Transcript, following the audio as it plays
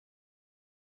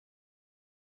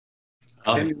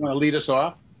Tim, you want to lead us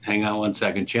off? Hang on one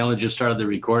second. Chandler just started the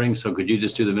recording, so could you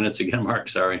just do the minutes again, Mark?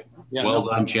 Sorry. Yeah, well no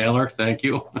done, Chandler. Thank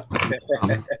you.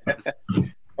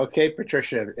 Okay,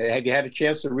 Patricia, have you had a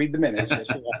chance to read the minutes? Yes,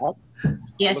 you have.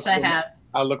 Yes, I have.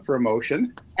 I'll look for a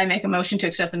motion. I make a motion to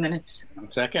accept the minutes.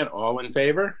 Second, all in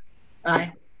favor?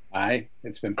 Aye. Aye,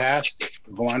 it's been passed.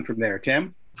 We'll go on from there.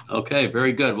 Tim? Okay,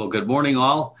 very good. Well, good morning,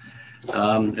 all.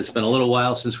 It's been a little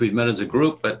while since we've met as a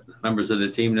group, but members of the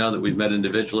team know that we've met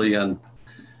individually on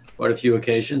quite a few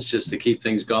occasions just to keep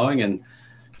things going. And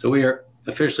so we are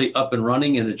officially up and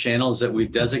running in the channels that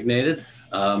we've designated.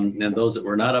 And those that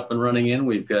we're not up and running in,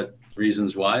 we've got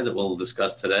reasons why that we'll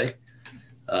discuss today.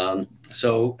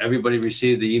 So everybody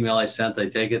received the email I sent, I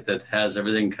take it, that has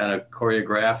everything kind of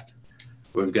choreographed.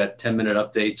 We've got 10-minute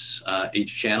updates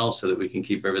each channel so that we can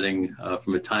keep everything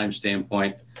from a time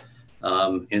standpoint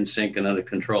in sync and under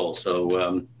control.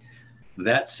 So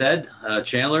that said,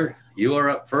 Chandler, you are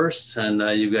up first, and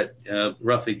you've got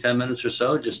roughly 10 minutes or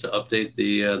so just to update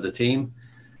the team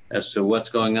as to what's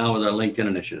going on with our LinkedIn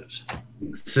initiatives.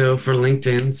 So for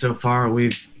LinkedIn, so far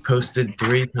we've posted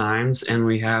 3 times, and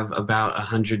we have about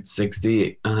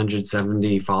 160,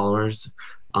 170 followers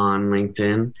on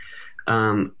LinkedIn.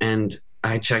 And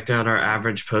I checked out our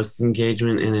average post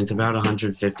engagement, and it's about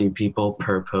 150 people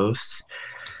per post.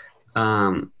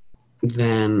 Then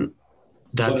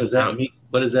that's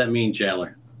what does that mean,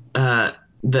 Chandler?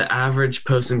 The average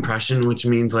post impression, which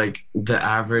means like the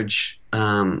average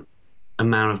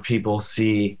amount of people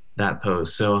see that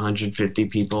post. So 150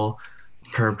 people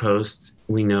per post,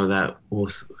 we know that will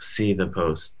see the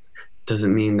post.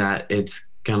 Doesn't mean that it's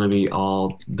gonna be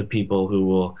all the people who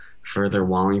will further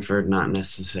Wallingford, not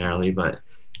necessarily, but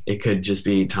it could just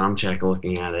be Tom Check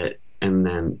looking at it, and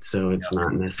then so it's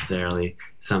not necessarily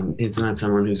it's not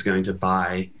someone who's going to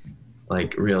buy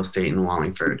like real estate in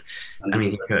Wallingford. I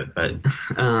mean, he could, but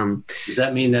does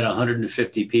that mean that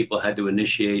 150 people had to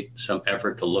initiate some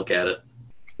effort to look at it?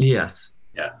 Yes.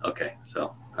 Yeah. Okay.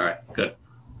 So, all right, good.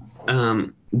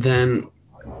 Then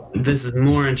this is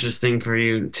more interesting for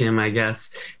you, Tim, I guess,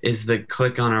 is the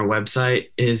click on our website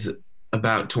is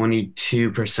about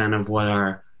 22% of what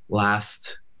our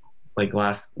last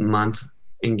month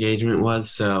engagement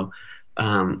was. So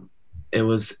it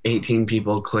was 18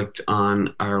 people clicked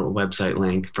on our website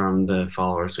link from the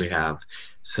followers we have.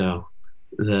 So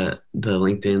the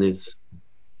LinkedIn is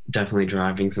definitely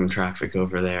driving some traffic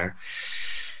over there.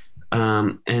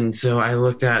 And so I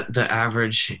looked at the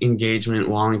average engagement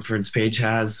Wallingford's page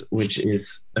has, which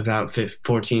is about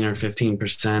 14 or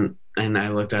 15%. And I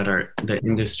looked at the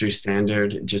industry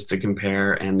standard just to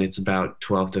compare, and it's about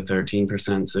 12 to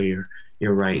 13%. So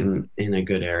you're right in a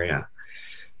good area.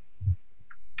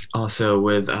 Also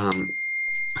with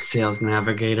Sales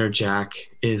Navigator, Jack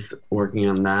is working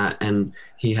on that, and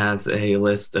he has a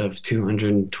list of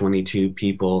 222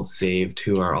 people saved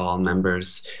who are all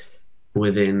members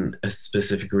within a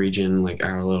specific region, like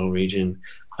our little region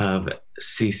of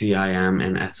CCIM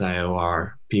and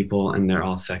SIOR people, and they're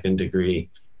all second degree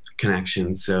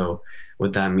connections. So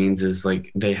what that means is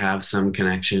like they have some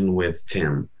connection with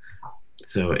Tim.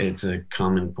 So it's a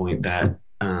common point that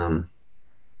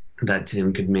that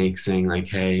Tim could make, saying like,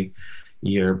 hey,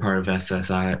 you're part of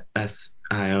SIOR,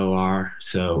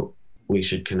 so we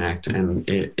should connect, and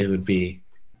it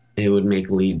would make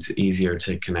leads easier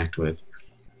to connect with.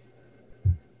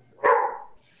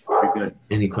 Very good.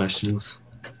 Any questions?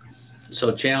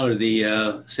 So Chandler,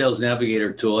 the Sales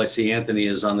Navigator tool, I see Anthony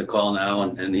is on the call now,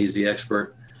 and he's the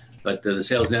expert, but the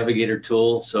Sales Navigator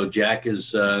tool, so Jack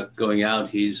is going out,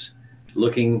 he's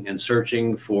looking and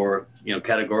searching for,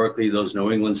 categorically those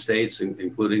New England states,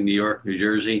 including New York, New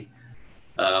Jersey.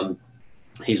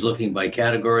 He's looking by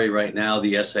category right now.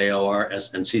 The SAOR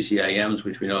and CCIMs,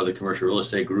 which we know the commercial real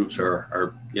estate groups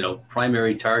are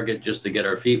primary target just to get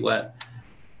our feet wet.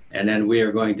 And then we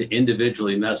are going to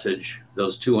individually message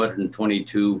those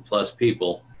 222 plus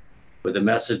people with a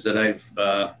message that I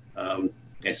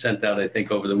sent out, I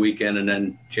think, over the weekend. And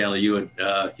then, Chandler, you and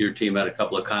your team had a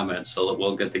couple of comments, so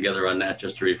we'll get together on that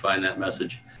just to refine that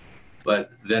message.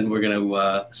 But then we're going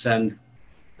to send,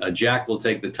 Jack will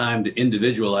take the time to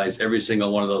individualize every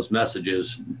single one of those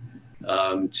messages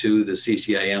to the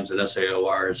CCIMs and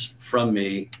SAORs from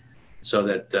me, so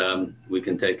that we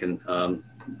can take and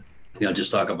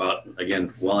just talk about,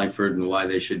 again, Wallingford and why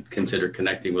they should consider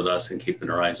connecting with us and keeping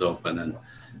their eyes open and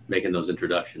making those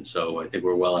introductions. So I think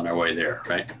we're well on our way there,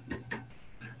 right?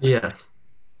 Yes.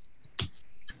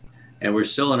 And we're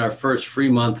still in our first free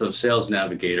month of Sales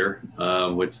Navigator,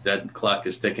 which that clock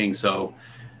is ticking. So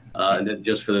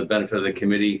just for the benefit of the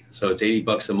committee, so it's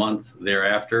 $80 a month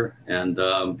thereafter, and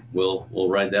we'll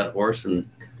ride that horse and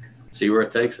see where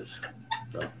it takes us.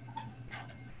 So.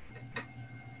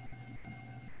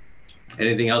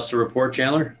 Anything else to report,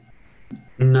 Chandler?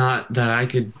 Not that I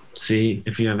could see.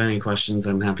 If you have any questions,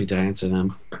 I'm happy to answer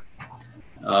them.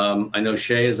 I know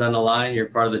Shay is on the line. You're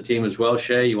part of the team as well,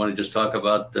 Shay. You want to just talk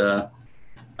about,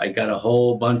 I got a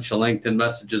whole bunch of LinkedIn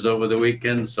messages over the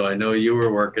weekend, so I know you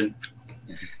were working.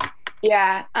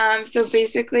 Yeah. So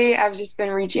basically, I've just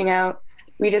been reaching out.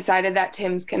 We decided that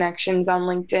Tim's connections on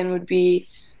LinkedIn would be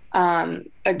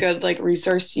a good like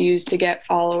resource to use to get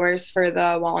followers for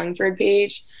the Wallingford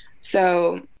page.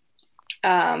 So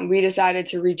we decided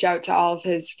to reach out to all of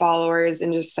his followers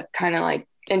and just kind of like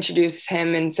introduce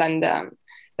him and send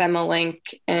them a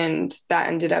link, and that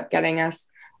ended up getting us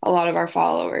a lot of our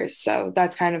followers. So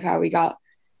that's kind of how we got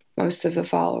most of the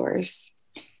followers.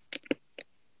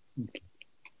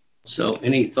 So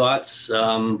any thoughts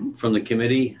from the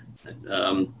committee?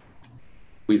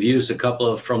 We've used a couple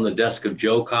of from the Desk of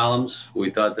Joe columns. We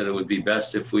thought that it would be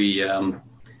best if we,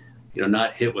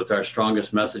 not hit with our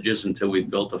strongest messages until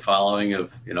we've built a following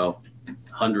of,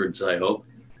 hundreds, I hope.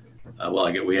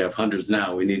 We have hundreds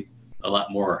now. We need a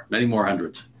lot more, many more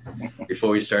hundreds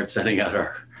before we start sending out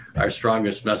our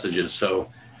strongest messages. So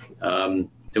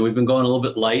we've been going a little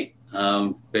bit light,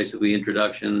 basically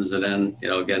introductions, and then,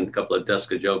 again, a couple of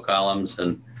Desk of Joe columns.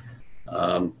 And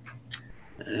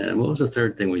what was the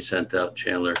third thing we sent out,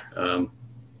 Chandler?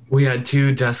 We had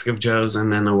 2 Desk of Joes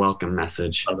and then a welcome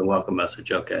message. Oh, the welcome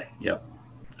message. Okay. Yep.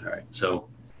 All right. So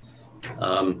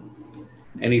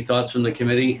any thoughts from the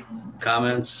committee?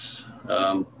 Comments?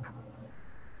 Are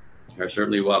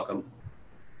certainly welcome.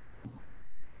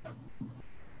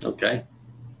 Okay.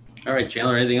 All right,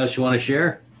 Chandler, anything else you want to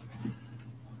share?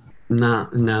 No,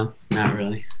 not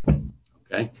really.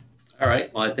 Okay. All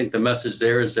right. Well, I think the message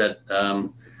there is that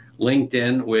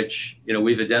LinkedIn, which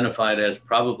we've identified as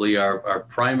probably our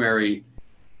primary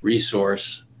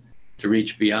resource to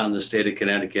reach beyond the state of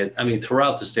Connecticut. I mean,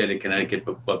 throughout the state of Connecticut,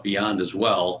 but beyond as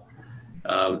well.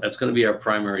 That's going to be our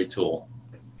primary tool.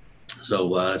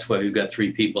 So that's why we've got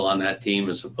 3 people on that team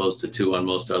as opposed to 2 on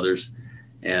most others.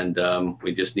 And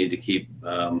we just need to keep,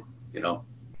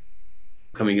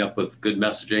 coming up with good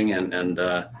messaging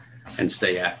and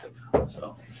stay active.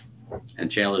 So,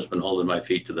 and Chandler's been holding my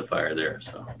feet to the fire there.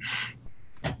 So,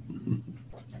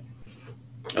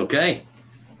 okay.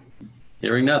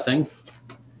 Hearing nothing.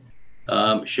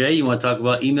 Shay, you want to talk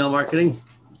about email marketing?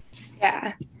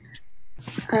 Yeah.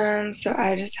 So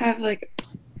I just have like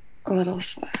a little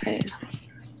slide.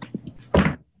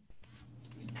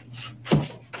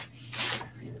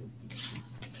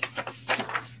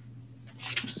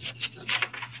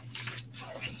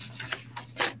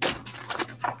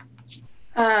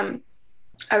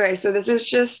 Okay, so this is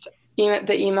just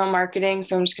the email marketing.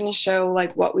 So I'm just going to show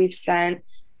like what we've sent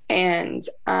and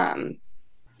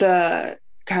the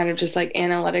kind of just like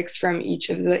analytics from each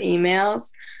of the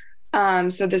emails.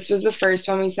 So this was the first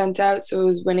one we sent out. So it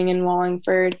was winning in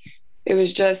Wallingford. It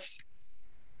was just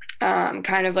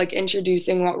kind of like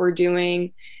introducing what we're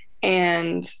doing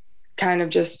and kind of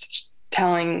just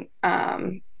telling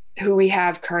who we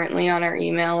have currently on our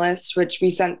email list, which we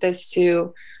sent this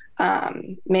to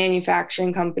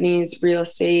manufacturing companies, real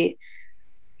estate,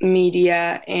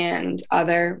 media, and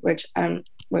other, which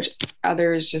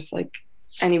other is just like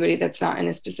anybody that's not in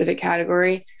a specific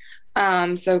category.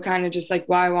 So kind of just like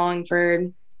why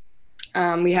Wallingford.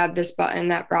 We had this button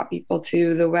that brought people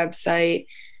to the website,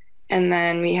 and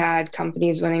then we had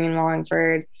companies winning in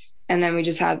Wallingford, and then we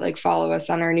just had like follow us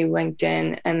on our new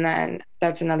LinkedIn, and then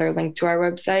that's another link to our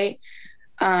website.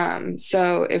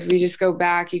 So if we just go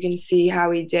back, you can see how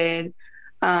we did.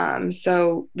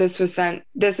 So this was sent.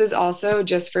 This is also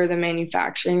just for the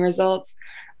manufacturing results,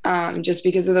 just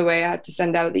because of the way I had to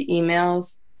send out the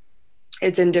emails.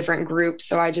 It's in different groups,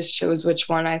 so I just chose which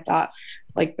one I thought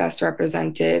like best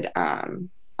represented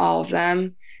all of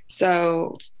them.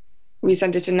 So we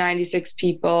sent it to 96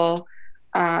 people.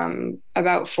 About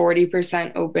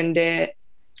 40% opened it.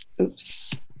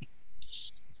 Oops.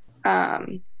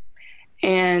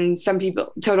 And some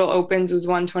people, total opens was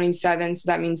 127,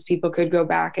 so that means people could go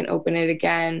back and open it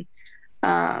again.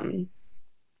 And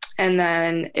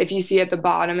then if you see at the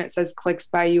bottom, it says clicks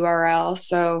by URL.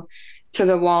 So to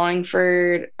the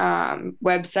Wallingford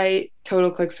website,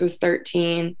 total clicks was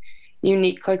 13.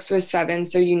 Unique clicks was 7.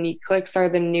 So unique clicks are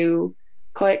the new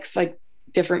clicks, like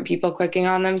different people clicking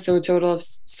on them. So a total of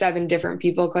 7 different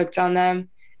people clicked on them.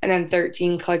 And then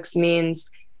 13 clicks means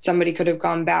somebody could have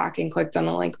gone back and clicked on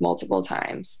the link multiple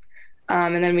times.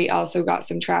 And then we also got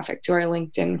some traffic to our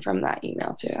LinkedIn from that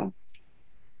email too.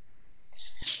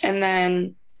 And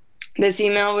then this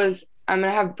email was I'm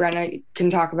gonna have Brenna can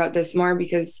talk about this more,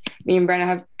 because me and Brenna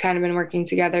have kind of been working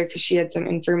together, because she had some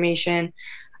information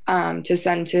to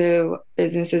send to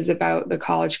businesses about the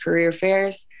college career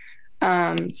fairs.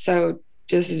 So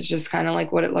this is just kind of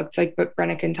like what it looks like, but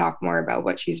Brenna can talk more about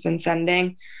what she's been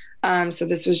sending. So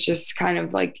this was just kind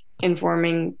of like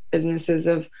informing businesses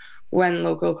of when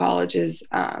local colleges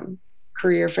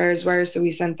career fairs were. So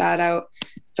we sent that out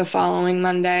the following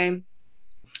Monday.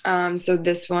 So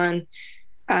this one,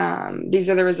 these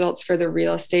are the results for the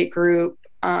real estate group.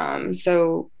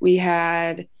 So we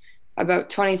had about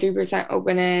 23%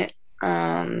 open it.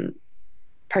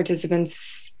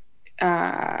 Participants,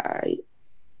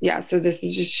 yeah, so this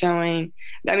is just showing,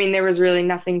 I mean, there was really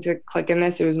nothing to click in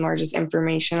this. It was more just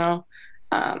informational.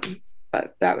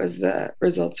 But that was the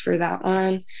results for that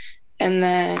one. And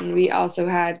then we also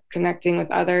had connecting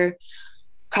with other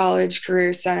college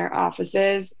career center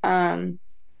offices.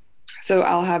 So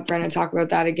I'll have Brenna talk about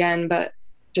that again, but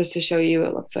just to show you,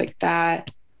 it looks like that.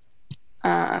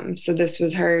 So this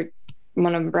was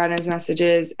one of Brenna's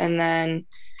messages. And then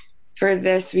for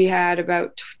this, we had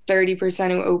about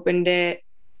 30% who opened it.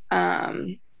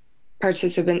 3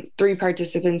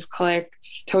 participants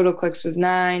clicked. Total clicks was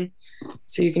 9.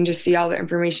 So you can just see all the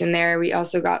information there. We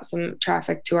also got some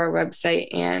traffic to our website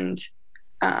and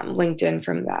LinkedIn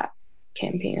from that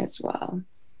campaign as well.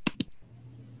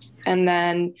 And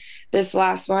then this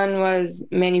last one was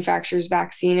manufacturer's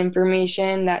vaccine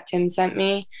information that Tim sent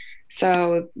me.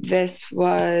 So this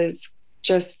was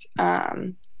just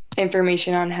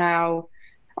information on how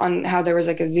there was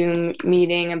like a Zoom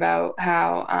meeting about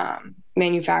how the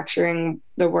manufacturing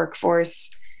workforce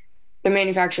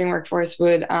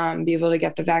would be able to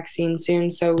get the vaccine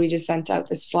soon. So we just sent out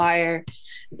this flyer,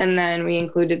 and then we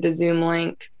included the Zoom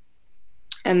link.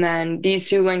 And then these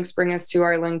 2 links bring us to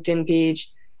our LinkedIn page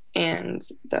and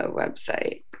the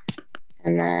website.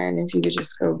 And then if you could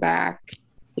just go back,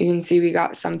 you can see we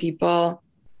got some people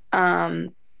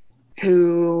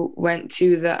who went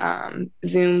to the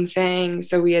Zoom thing.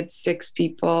 So we had 6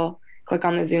 people click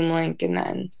on the Zoom link, and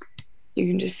then you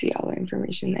can just see all the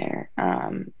information there.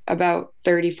 About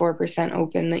 34%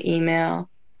 open the email.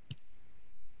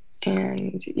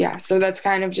 And yeah, so that's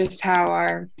kind of just how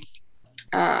our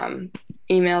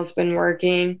email's been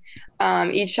working.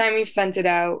 Each time we've sent it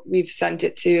out, we've sent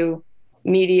it to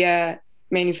media,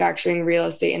 manufacturing, real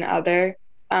estate, and other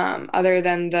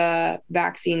than the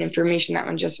vaccine information. That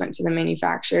one just went to the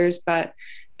manufacturers, but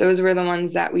those were the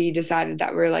ones that we decided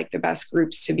that were like the best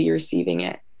groups to be receiving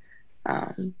it.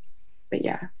 But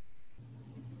yeah.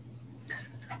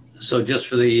 So just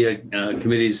for the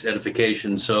committee's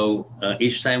edification, so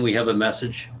each time we have a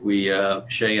message,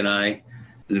 Shay and I,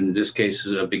 and in this case,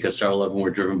 because several of them were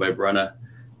driven by Brenna,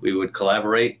 we would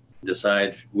collaborate,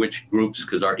 decide which groups,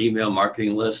 because our email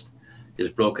marketing list is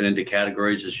broken into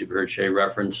categories, as you've heard Shay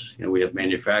reference. We have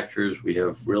manufacturers, we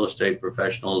have real estate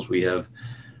professionals, we have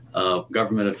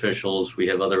government officials, we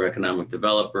have other economic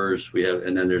developers,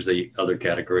 and then there's the other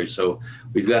category. So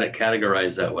we've got it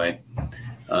categorized that way.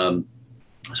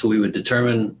 So we would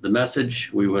determine the message,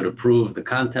 we would approve the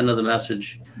content of the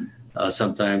message,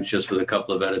 sometimes just with a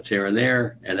couple of edits here and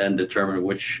there, and then determine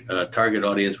which target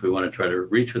audience we want to try to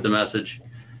reach with the message.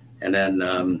 And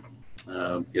then,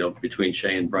 between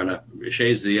Shay and Brenna,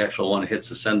 Shay's the actual one who hits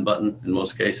the send button in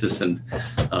most cases, and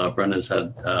Brenna's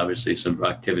had obviously some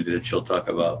activity that she'll talk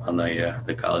about on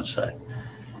the college side.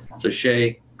 So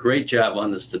Shay, great job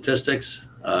on the statistics.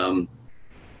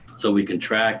 So we can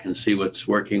track and see what's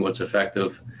working, what's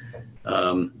effective.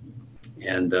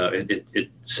 It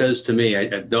says to me,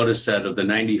 I've noticed that of the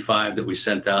 95 that we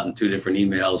sent out in 2 different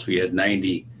emails, we had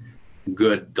 90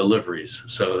 good deliveries.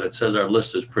 So that says our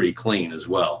list is pretty clean as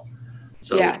well.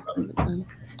 So, yeah.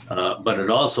 But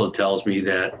it also tells me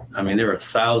that, there are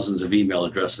thousands of email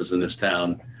addresses in this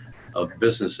town of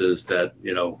businesses that,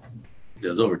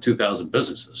 there's over 2,000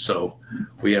 businesses. So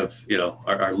we have,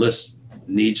 our list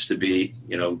needs to be,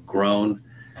 grown.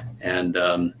 And,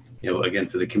 again,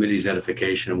 for the committee's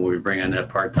edification, when we bring on that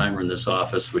part-timer in this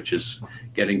office, which is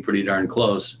getting pretty darn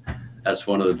close, that's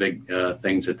one of the big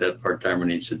things that part-timer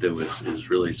needs to do is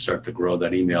really start to grow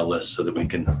that email list so that we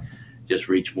can just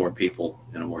reach more people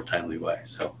in a more timely way.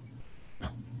 So,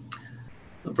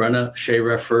 Brenna, Shay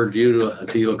referred you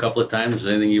to you a couple of times. Is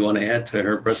there anything you want to add to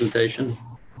her presentation?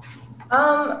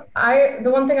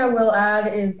 The one thing I will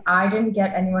add is I didn't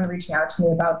get anyone reaching out to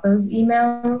me about those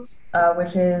emails,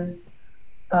 which is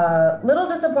a little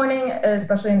disappointing,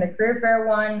 especially in the career fair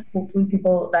one. Hopefully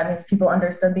that means people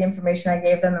understood the information I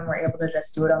gave them and were able to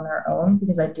just do it on their own,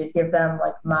 because I did give them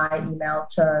like my email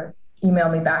to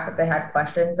email me back if they had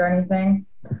questions or anything.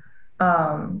 But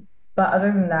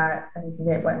other than that, I think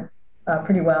it went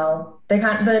pretty well.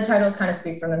 The titles kind of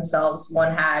speak for themselves.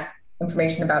 One had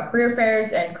information about career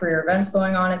fairs and career events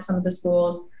going on at some of the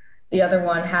schools. The other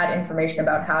one had information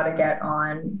about how to get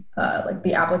on like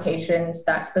the applications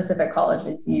that specific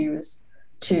colleges use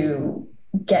to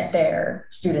get their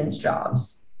students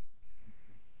jobs.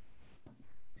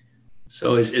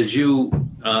 So as you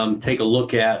take a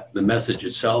look at the message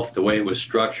itself, the way it was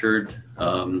structured,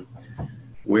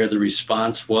 where the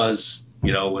response was,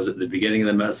 was it the beginning of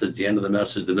the message, the end of the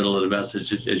message, the middle of the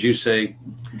message? As you say,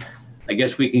 I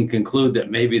guess we can conclude that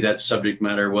maybe that subject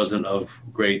matter wasn't of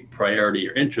great priority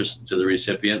or interest to the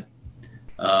recipient.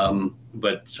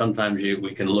 But sometimes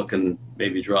we can look and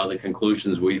maybe draw the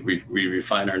conclusions. We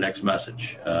refine our next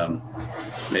message.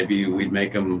 Maybe we'd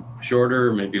make them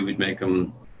shorter. Maybe we'd make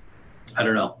them, I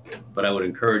don't know. But I would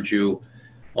encourage you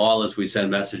all, as we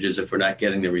send messages, if we're not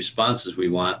getting the responses we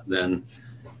want, then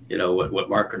what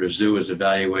marketers do is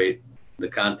evaluate the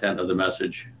content of the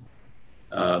message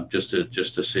just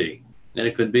to see. And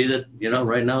it could be that,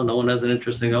 right now, no one has an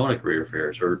interest in going to career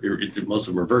fairs, or most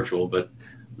of them are virtual, but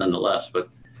nonetheless. But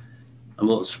I'm a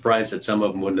little surprised that some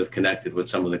of them wouldn't have connected with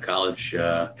some of the college,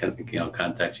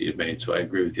 contacts you've made. So I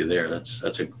agree with you there. That's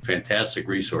a fantastic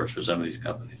resource for some of these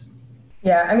companies.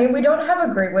 Yeah, I mean, we don't have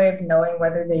a great way of knowing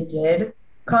whether they did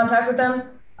contact with them.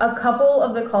 A couple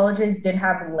of the colleges did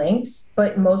have links,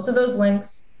 but most of those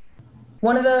links,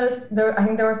 I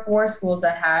think there were 4 schools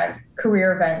that had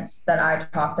career events that I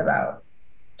talked about.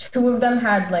 2 of them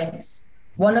had links.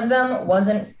 One of them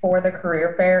wasn't for the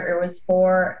career fair. It was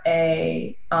for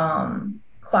a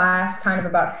class kind of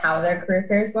about how their career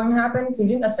fair is going to happen. So you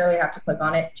didn't necessarily have to click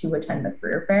on it to attend the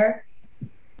career fair.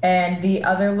 And the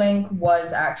other link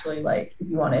was actually like, if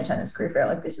you want to attend this career fair,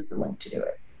 like this is the link to do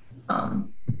it.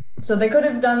 So they could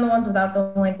have done the ones without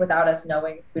the link without us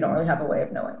knowing. We don't really have a way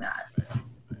of knowing that.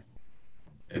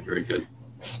 Okay, very good.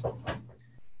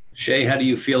 Shay, how do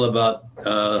you feel about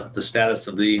the status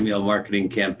of the email marketing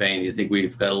campaign? You think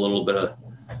we've got a little bit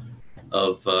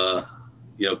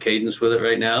of cadence with it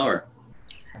right now, or?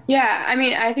 Yeah, I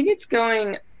mean, I think it's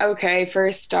going okay for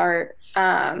a start.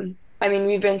 I mean,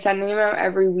 we've been sending them out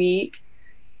every week.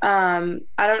 I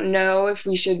don't know if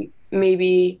we should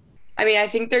I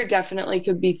think there definitely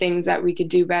could be things that we could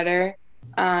do better.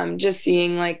 Just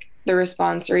seeing like the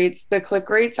response rates, the click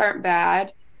rates aren't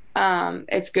bad.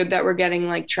 It's good that we're getting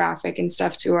like traffic and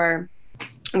stuff to our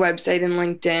website and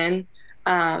LinkedIn.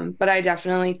 But I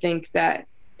definitely think that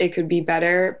it could be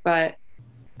better, but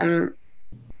I'm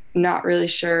not really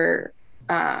sure.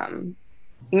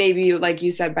 Maybe like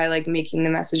you said, by like making the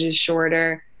messages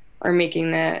shorter or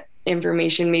making the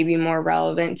information maybe more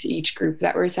relevant to each group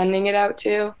that we're sending it out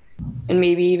to, and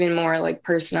maybe even more like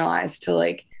personalized to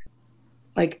like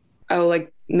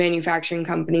manufacturing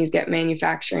companies get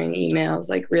manufacturing emails,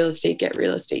 like real estate get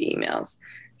real estate emails.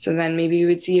 So then maybe you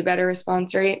would see a better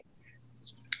response rate.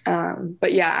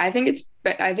 But yeah, I think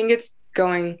it's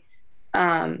going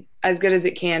as good as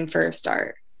it can for a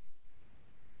start.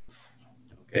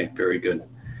 Okay, very good.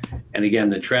 And again,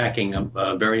 the tracking,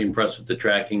 I'm very impressed with the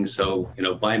tracking. So,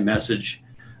 by message,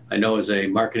 I know as a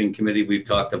marketing committee, we've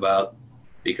talked about,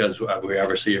 because we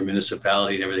obviously are a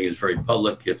municipality and everything is very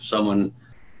public. If someone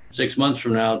 6 months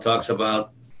from now talks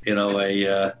about, an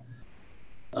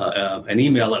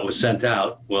email that was sent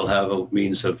out, we'll have a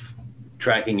means of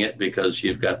tracking it because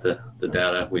you've got the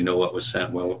data. We know what was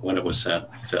sent, when it was sent,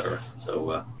 et cetera.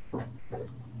 So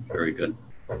very good.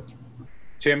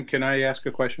 Tim, can I ask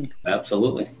a question?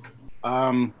 Absolutely.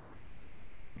 One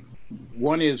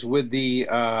is with the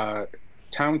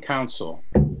town council,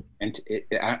 and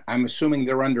I'm assuming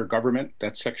they're under government,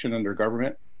 that section under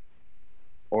government,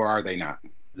 or are they not?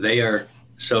 They are.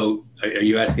 So are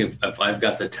you asking if I've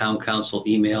got the town council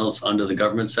emails under the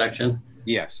government section?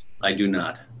 Yes. I do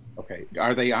not. Okay.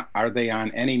 Are they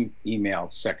on any email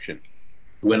section?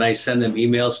 When I send them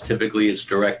emails, typically it's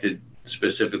directed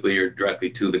specifically or directly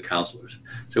to the counselors.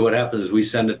 So what happens is we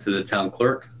send it to the town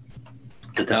clerk.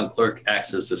 The town clerk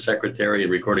acts as the secretary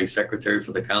and recording secretary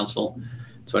for the council.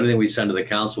 So anything we send to the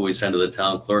council, we send to the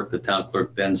town clerk. The town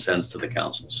clerk then sends to the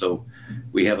council. So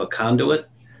we have a conduit.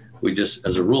 We just,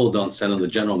 as a rule, don't send them the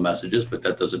general messages, but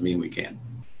that doesn't mean we can't.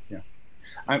 Yeah.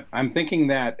 I'm thinking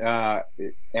that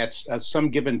at some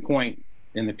given point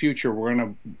in the future, we're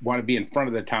going to want to be in front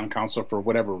of the town council for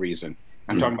whatever reason.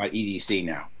 I'm talking about EDC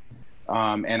now.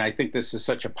 And I think this is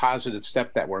such a positive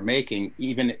step that we're making,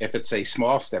 even if it's a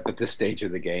small step at this stage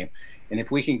of the game. And if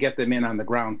we can get them in on the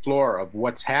ground floor of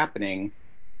what's happening,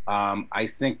 I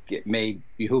think it may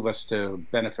behoove us to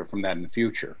benefit from that in the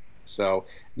future. So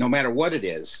no matter what it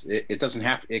is, it doesn't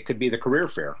have to, it could be the career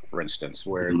fair, for instance,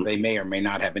 where they may or may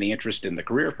not have any interest in the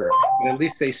career fair, but at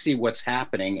least they see what's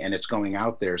happening and it's going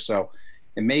out there. So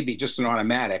it may be just an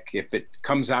automatic. If it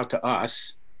comes out to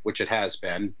us, which it has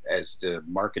been as the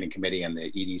marketing committee and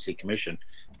the EDC commission,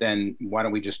 then why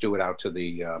don't we just do it out to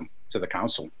the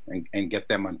council and get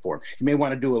them on board? You may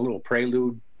want to do a little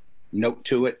prelude note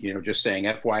to it, you know, just saying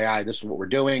FYI, this is what we're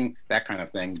doing, that kind of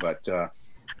thing. But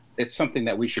it's something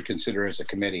that we should consider as a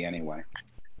committee anyway.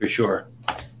 For sure.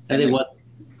 I think what,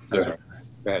 Go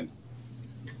ahead.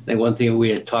 I think one thing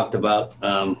we had talked about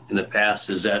in the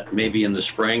past is that maybe in the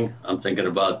spring, I'm thinking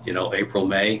about, you know, April,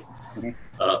 May,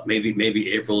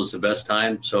 maybe April is the best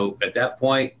time. So at that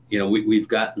point, you know, we've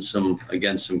gotten some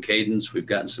cadence, we've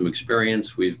gotten some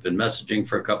experience. We've been messaging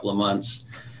for a couple of months.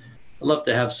 I'd love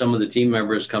to have some of the team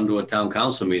members come to a town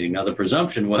council meeting. Now, the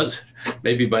presumption was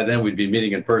maybe by then we'd be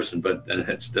meeting in person, but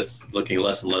it's just looking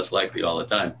less and less likely all the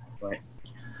time. Right.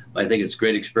 I think it's a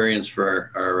great experience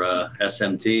for our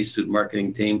SMT, student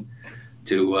marketing team,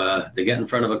 to get in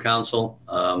front of a council.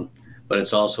 But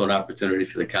it's also an opportunity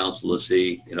for the council to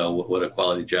see, you know, what a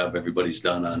quality job everybody's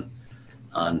done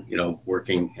on you know,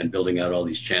 working and building out all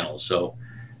these channels. So,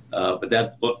 but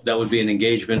that would be an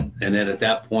engagement, and then at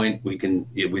that point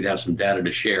we'd have some data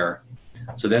to share.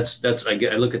 So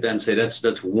I look at that and say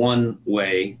that's one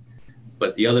way.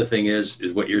 But the other thing is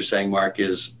what you're saying, Mark,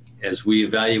 is as we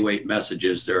evaluate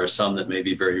messages, there are some that may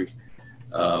be very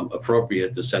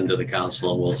appropriate to send to the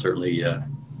council, and we'll certainly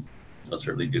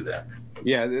do that.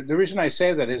 Yeah, the reason I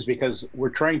say that is because we're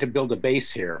trying to build a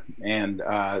base here, and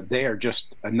they are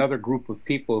just another group of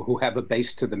people who have a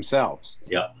base to themselves.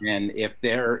 Yeah. And if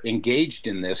they're engaged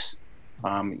in this,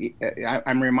 I'm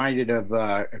reminded of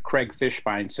Craig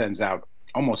Fishbein sends out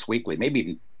almost weekly, maybe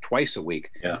even twice a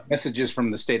week, messages from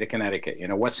the state of Connecticut. You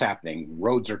know, what's happening?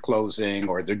 Roads are closing,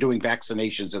 or they're doing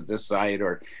vaccinations at this site,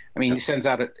 or, I mean, he sends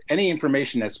out any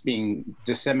information that's being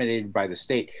disseminated by the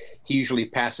state. He usually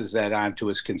passes that on to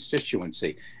his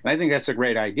constituency. And I think that's a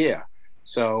great idea.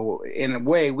 So in a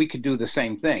way, we could do the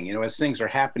same thing. You know, as things are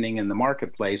happening in the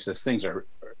marketplace, as things are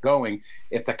going,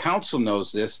 if the council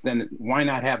knows this, then why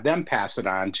not have them pass it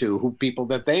on to people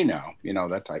that they know, you know,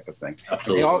 that type of thing.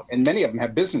 And many of them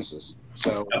have businesses.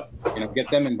 So, you know,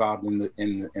 get them involved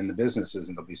in the businesses,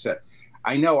 and they'll be set.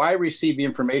 I know I receive the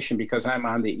information because I'm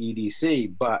on the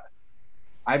EDC, but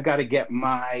I've got to get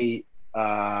my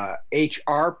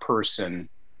HR person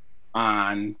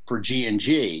on for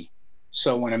G&G.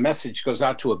 So when a message goes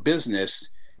out to a business,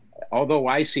 although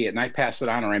I see it and I pass it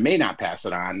on, or I may not pass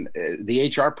it on,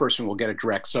 the HR person will get it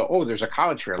direct. So, oh, there's a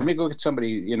college fair. Let me go get somebody,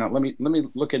 you know, let me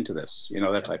look into this, you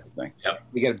know, that type of thing. Yep.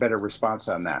 We get a better response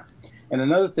on that. And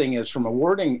another thing is, from a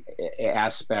wording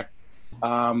aspect,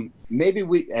 maybe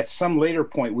we, at some later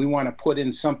point, we want to put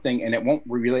in something, and it won't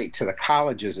relate to the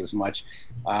colleges as much,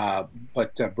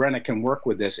 but Brenna can work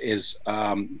with this, is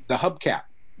the hubcap.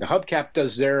 The hubcap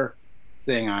does their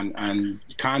thing on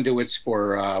conduits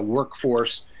for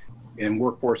workforce and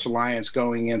Workforce Alliance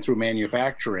going in through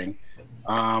manufacturing.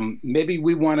 Maybe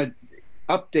we want to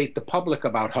update the public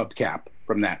about hubcap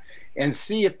from that and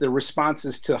see if the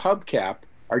responses to hubcap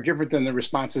are different than the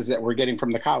responses that we're getting from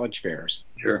the college fairs.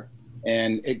 Sure.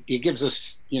 And it gives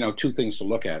us, you know, two things to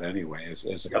look at anyway as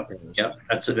a comparison. Yep.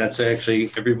 That's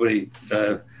actually, everybody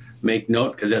make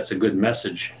note, because that's a good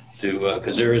message to,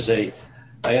 because I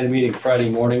had a meeting Friday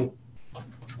morning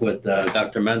with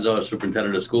Dr. Menzo,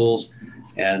 superintendent of schools,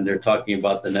 and they're talking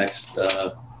about the next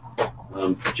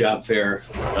job fair,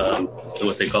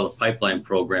 what they call the pipeline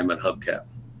program at Hubcap.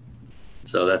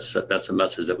 So that's a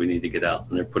message that we need to get out,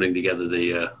 and they're putting together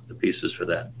the pieces for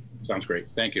that. Sounds great.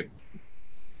 Thank you.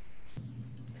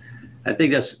 I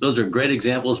think those are great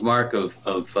examples, Mark,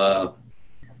 of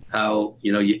how,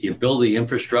 you know, you build the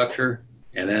infrastructure,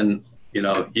 and then, you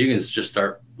know, you can just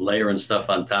start layering stuff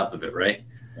on top of it, right?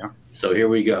 Yeah. So here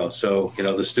we go. So, you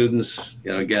know, the students,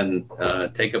 you know, again,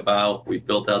 take a bow. We've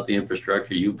built out the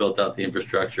infrastructure. You built out the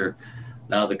infrastructure.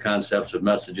 Now the concepts of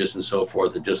messages and so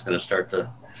forth are just going to start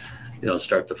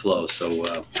to flow.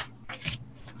 So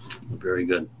very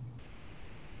good.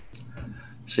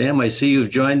 Sam, I see you've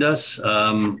joined us.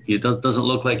 It doesn't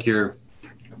look like you're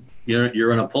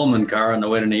in a Pullman car on the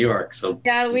way to New York. So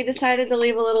yeah, we decided to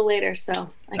leave a little later, so.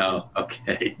 Oh,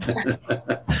 okay.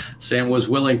 Sam was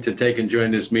willing to take and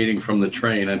join this meeting from the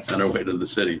train on our way to the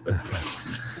city. But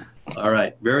all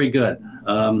right, very good.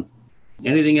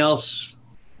 Anything else,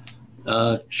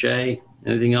 Shay?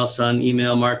 Anything else on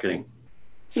email marketing?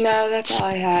 No, that's all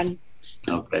I had.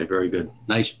 Okay, very good.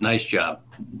 Nice job.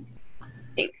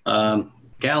 Thanks.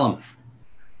 Callum,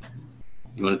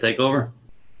 you want to take over?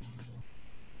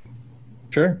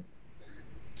 Sure.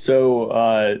 So,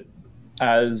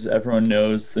 as everyone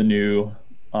knows, the new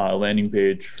landing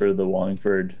page for the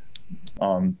Wallingford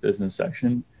business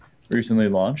section recently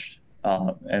launched.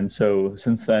 And so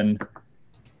since then,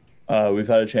 we've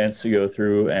had a chance to go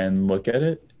through and look at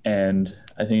it. And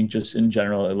I think just in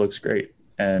general, it looks great.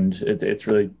 And it's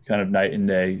really kind of night and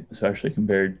day, especially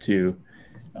compared to,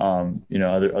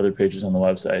 other pages on the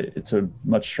website. It's a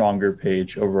much stronger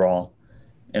page overall,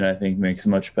 and I think makes a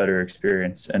much better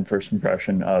experience and first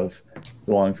impression of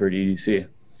the Wallingford EDC.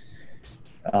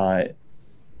 I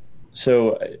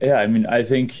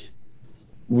think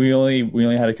we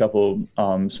only had a couple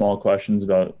small questions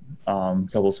about a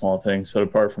couple small things, but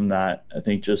apart from that, I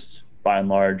think just by and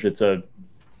large, it's a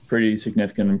pretty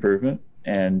significant improvement.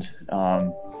 And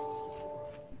I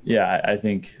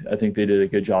think they did a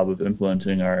good job of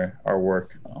implementing our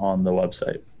work on the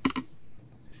website.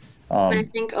 And I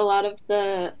think a lot of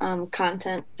the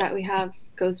content that we have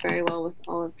goes very well with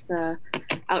all of the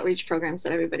outreach programs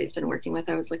that everybody's been working with.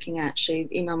 I was looking at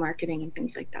Shay's email marketing and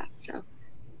things like that. So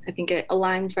I think it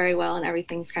aligns very well and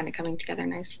everything's kind of coming together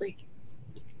nicely.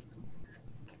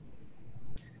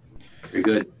 Very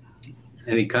good.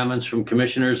 Any comments from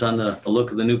commissioners on the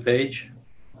look of the new page?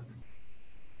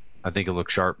 I think it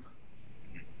looks sharp.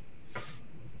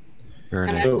 Very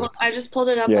And nice. I just pulled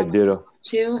it up Yeah, on ditto.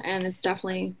 too, and it's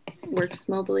definitely works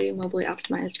mobily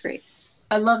optimized. Great.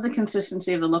 I love the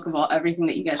consistency of the look of everything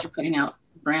that you guys are putting out.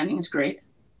 Branding is great.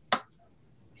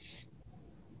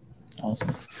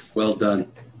 Awesome. Well done.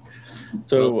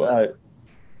 So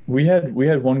we had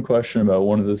one question about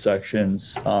one of the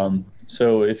sections.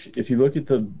 So if you look at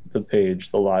the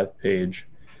page, the live page,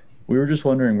 we were just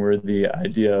wondering where the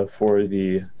idea for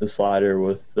the slider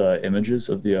with the images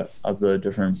of the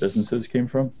different businesses came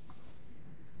from.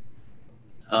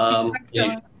 Can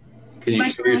you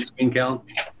show your screen count?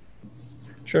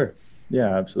 Sure.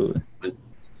 Yeah, absolutely.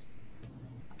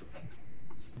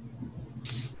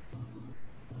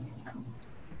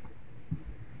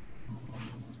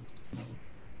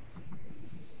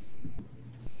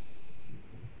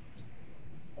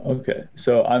 Okay,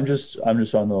 so I'm just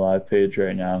on the live page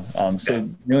right now. So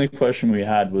the only question we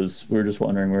had was we were just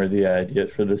wondering where the idea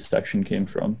for this section came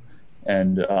from,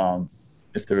 and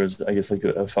if there was, I guess, like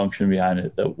a function behind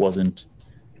it that wasn't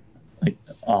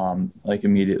like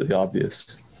immediately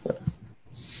obvious. But.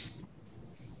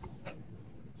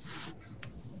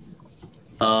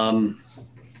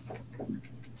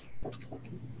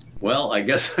 Well, I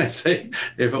guess I say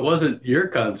if it wasn't your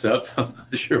concept, I'm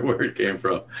not sure where it came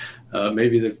from.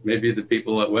 Maybe the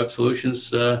people at Web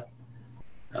Solutions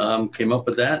came up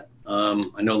with that.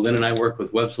 I know Lynn and I work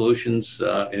with Web Solutions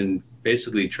in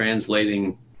basically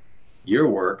translating your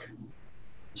work.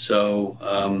 So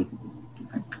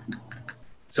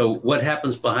what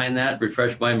happens behind that?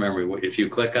 Refresh my memory. If you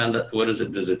click on it, what is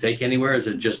it? Does it take anywhere? Is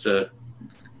it just a?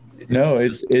 No,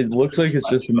 it looks like it's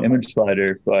just an image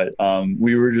slider, but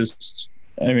we just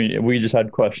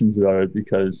had questions about it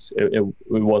because it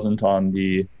wasn't on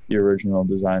the original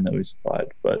design that we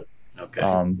supplied, but okay.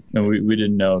 And we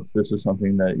didn't know if this was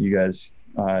something that you guys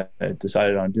had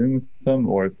decided on doing with them,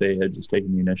 or if they had just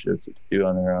taken the initiative to do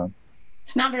on their own.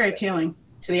 It's not very appealing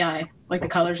to the eye, like the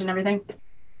colors and everything,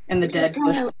 and the dead.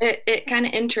 It kind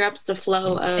of interrupts the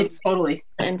flow of totally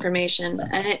the information,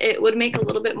 and it would make a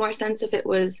little bit more sense if it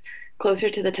was closer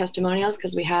to the testimonials,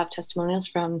 because we have testimonials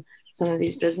from some of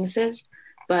these businesses.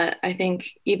 But I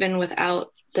think even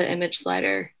without the image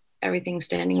slider, everything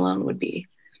standing alone would be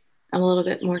a little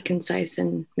bit more concise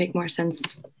and make more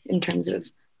sense in terms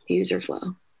of the user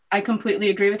flow. I completely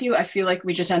agree with you. I feel like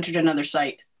we just entered another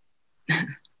site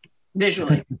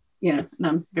visually. And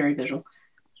I'm very visual.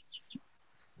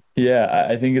 Yeah,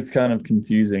 I think it's kind of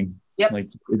confusing. Yep. Like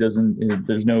there's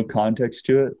no context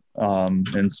to it.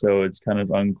 And so it's kind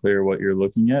of unclear what you're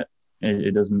looking at.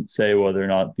 It doesn't say whether or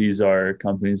not these are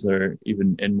companies that are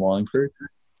even in Wallingford.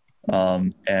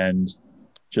 And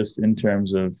just in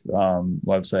terms of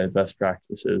website best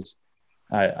practices,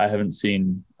 I haven't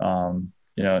seen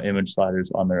image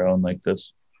sliders on their own like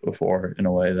this before in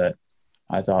a way that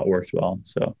I thought worked well.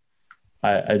 So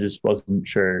I just wasn't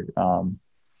sure. I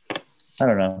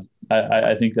don't know.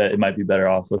 I think that it might be better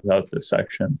off without this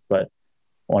section, but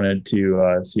wanted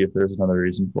to see if there's another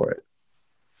reason for it.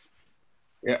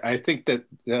 Yeah, I think that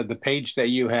the page that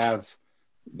you have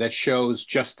that shows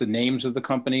just the names of the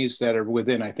companies that are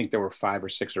within, I think there were 5 or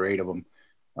 6 or 8 of them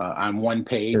on one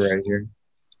page. Right here.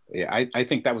 Yeah, I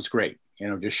think that was great.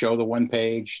 Just show the one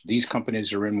page. These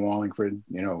companies are in Wallingford,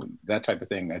 that type of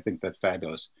thing. I think that's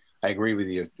fabulous. I agree with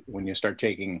you. When you start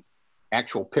taking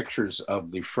actual pictures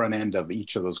of the front end of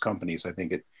each of those companies, I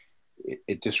think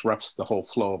it disrupts the whole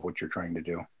flow of what you're trying to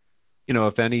do.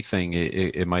 If anything,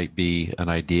 it might be an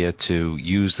idea to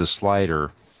use the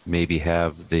slider, maybe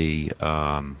have the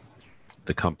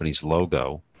company's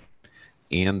logo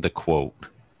and the quote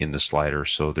in the slider,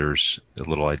 so there's a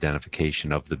little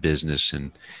identification of the business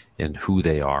and who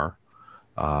they are.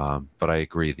 But I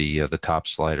agree, the top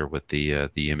slider with the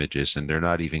images, and they're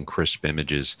not even crisp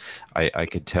images. I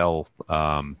could tell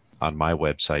on my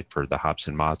website for the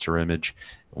Hobson Mazda image,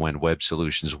 when Web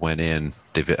Solutions went in,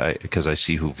 because I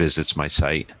see who visits my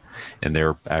site, and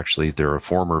they're a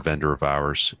former vendor of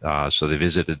ours, so they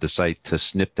visited the site to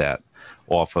snip that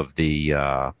off of the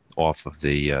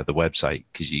website,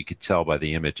 because you could tell by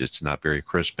the image it's not very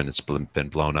crisp and it's been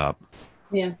blown up.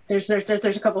 Yeah, there's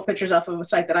a couple pictures off of a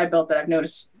site that I built that I've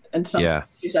noticed, and some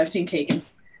pictures I've seen taken.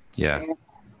 Yeah.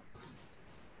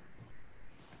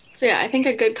 So yeah, I think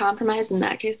a good compromise in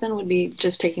that case then would be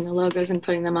just taking the logos and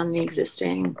putting them on the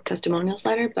existing testimonial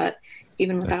slider. But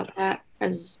even without that,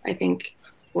 as I think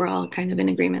we're all kind of in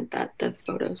agreement that the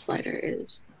photo slider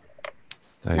is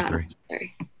not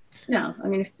necessary. No, I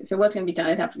mean, if it was going to be done,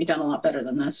 it'd have to be done a lot better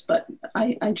than this. But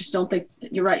I just don't think,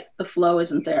 you're right, the flow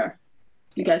isn't there.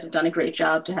 You guys have done a great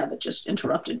job to have it just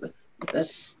interrupted with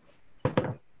this.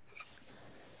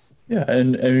 Yeah,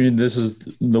 and I mean, this is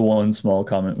the one small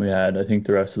comment we had. I think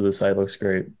the rest of the site looks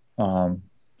great.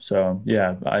 So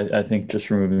yeah, I think just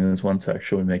removing this one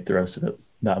section would make the rest of it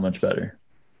that much better.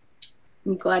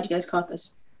 I'm glad you guys caught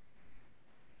this.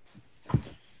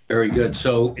 Very good.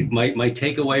 So my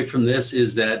takeaway from this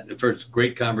is that, first,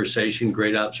 great conversation,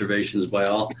 great observations by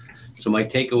all. So my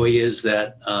takeaway is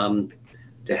that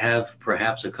to have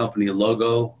perhaps a company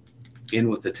logo in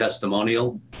with the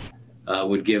testimonial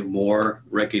would give more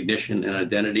recognition and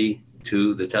identity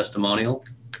to the testimonial.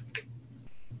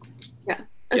 Yeah,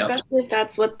 especially if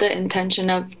that's what the intention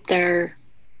of their,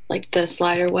 like the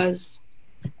slider was.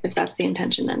 If that's the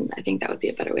intention, then I think that would be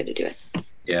a better way to do it.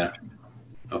 Yeah.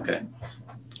 Okay.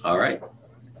 All right.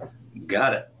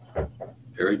 Got it.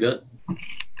 Very good.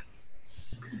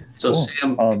 So Cool.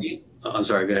 Sam, I'm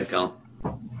sorry, go ahead, Colin.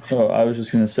 Oh, I was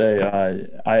just going to say,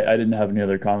 I didn't have any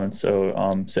other comments. So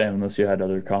Sam, unless you had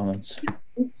other comments.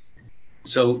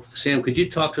 So Sam, could you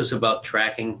talk to us about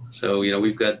tracking? So,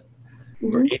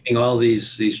 we're aiming all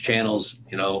these channels,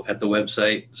 at the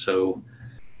website. So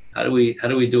how do we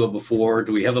do a before?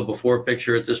 Do we have a before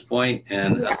picture at this point?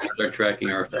 And how do we start tracking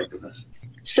our effectiveness?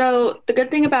 So the good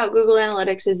thing about Google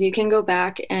Analytics is you can go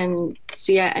back and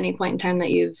see at any point in time that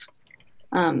you've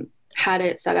had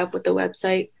it set up with the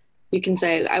website. You can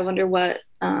say, I wonder what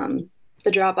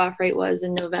the drop-off rate was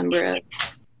in November of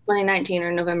 2019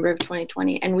 or November of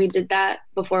 2020. And we did that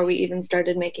before we even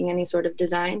started making any sort of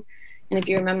design. And if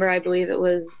you remember, I believe it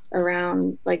was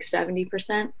around like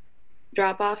 70%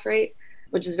 drop-off rate,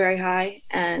 which is very high.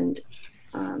 And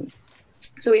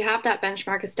so we have that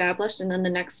benchmark established. And then the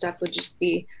next step would just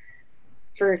be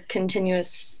for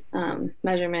continuous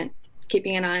measurement,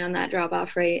 keeping an eye on that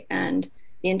drop-off rate. And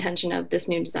the intention of this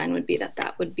new design would be that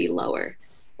that would be lower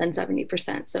than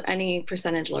 70%. So any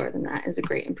percentage lower than that is a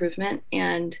great improvement.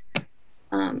 And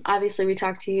obviously we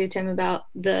talked to you, Tim, about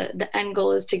the end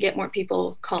goal is to get more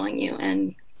people calling you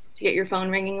and to get your phone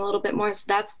ringing a little bit more. So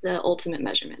that's the ultimate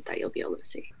measurement that you'll be able to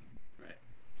see.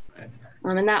 Right.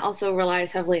 And that also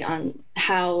relies heavily on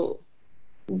how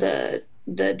the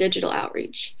digital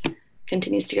outreach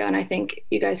continues to go. And I think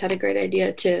you guys had a great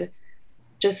idea to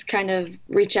just kind of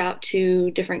reach out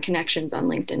to different connections on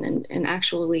LinkedIn and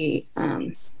actually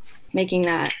making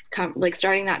that,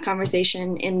 starting that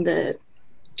conversation in the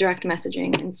direct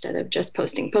messaging instead of just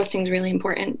posting. Posting is really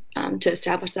important to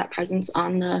establish that presence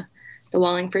on the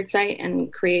Wallingford site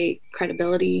and create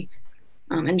credibility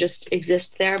and just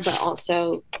exist there, but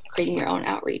also creating your own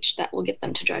outreach that will get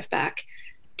them to drive back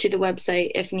to the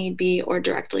website if need be, or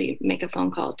directly make a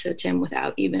phone call to Tim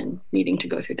without even needing to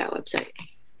go through that website.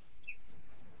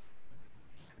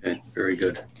 Okay, very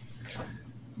good.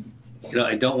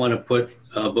 I don't want to put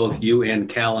both you and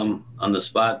Callum on the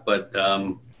spot, but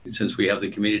since we have the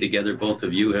committee together, both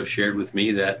of you have shared with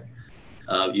me that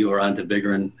you are on to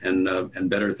bigger and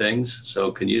better things.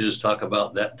 So can you just talk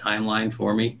about that timeline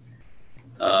for me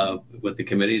with the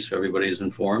committee so everybody's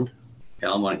informed?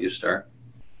 Callum, why don't you start?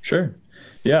 Sure.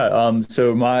 Yeah.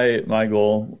 So my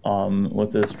goal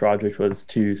with this project was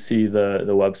to see the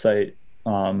website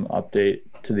update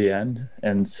to the end.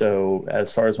 And so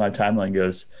as far as my timeline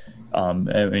goes, I'm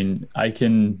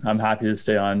happy to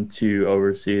stay on to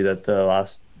oversee that the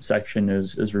last section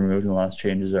is removed and the last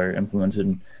changes are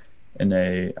implemented in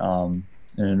an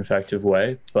effective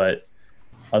way. But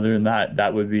other than that,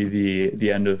 that would be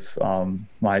the end of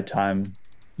my time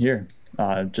here.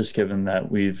 Just given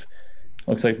that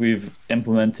looks like we've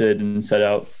implemented and set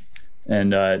out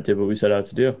and did what we set out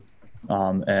to do.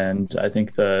 And I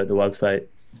think the website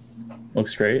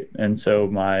looks great. And so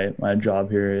my job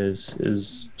here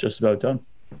is just about done.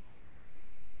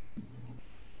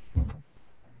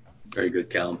 Very good,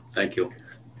 Callum. Thank you.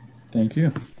 Thank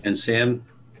you. And Sam?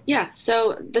 Yeah,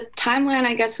 so the timeline,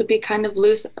 I guess, would be kind of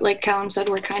loose. Like Callum said,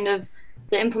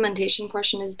 the implementation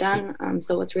portion is done.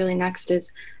 So what's really next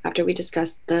is after we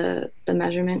discuss the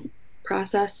measurement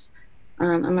process,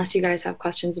 unless you guys have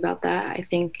questions about that, I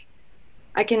think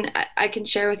I can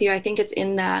share with you. I think it's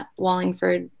in that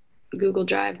Wallingford Google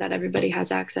Drive that everybody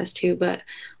has access to, but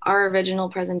our original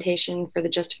presentation for the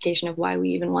justification of why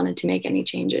we even wanted to make any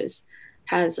changes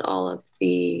has all of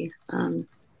the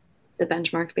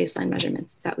benchmark baseline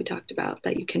measurements that we talked about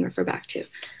that you can refer back to.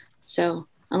 So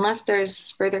unless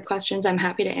there's further questions, I'm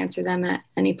happy to answer them at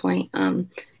any point.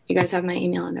 You guys have my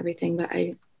email and everything, but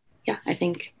I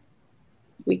think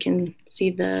we can see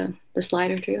the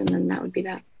slider through, and then that would be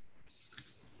that.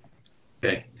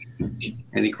 Okay.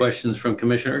 Any questions from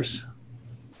commissioners?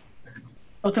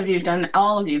 All of you have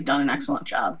done an excellent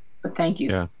job, but thank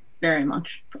you very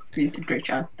much. You did a great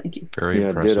job. Thank you. Very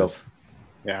impressive. Ditto.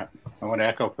 Yeah, I want to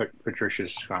echo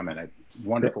Patricia's comment.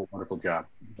 Wonderful job.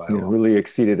 Really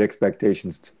exceeded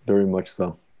expectations, very much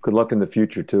so. Good luck in the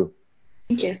future too.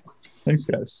 Thank you. Thanks,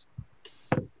 guys.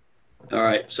 All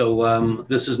right, so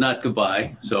this is not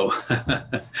goodbye. So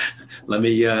let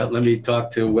me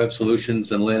talk to Web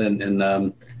Solutions and Lynn,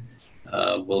 and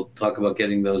we'll talk about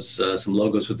getting those some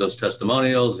logos with those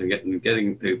testimonials and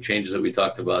getting the changes that we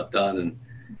talked about done,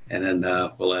 and then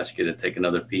we'll ask you to take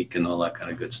another peek and all that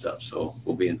kind of good stuff. So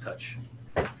we'll be in touch.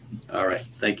 All right,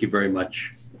 thank you very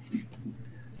much.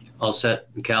 All set,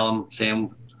 Callum,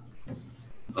 Sam.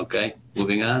 Okay,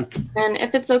 moving on. And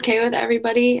if it's okay with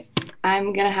everybody,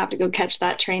 I'm gonna have to go catch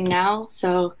that train now.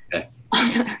 So. Okay.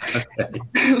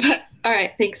 But, all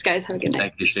right, thanks, guys. Have a good night.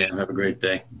 Thank you, Sam. Have a great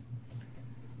day.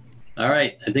 All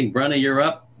right, I think Brenna, you're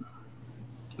up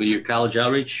with your college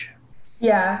outreach.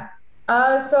 Yeah.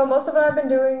 So most of what I've been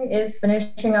doing is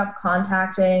finishing up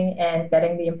contacting and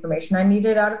getting the information I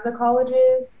needed out of the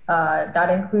colleges. That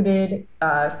included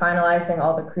finalizing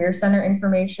all the Career Center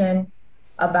information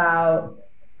about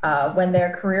when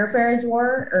their career fairs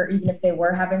were, or even if they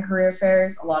were having career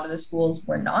fairs. A lot of the schools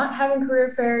were not having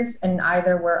career fairs and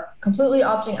either were completely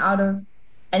opting out of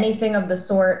anything of the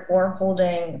sort or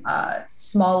holding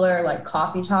smaller like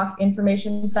coffee talk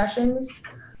information sessions.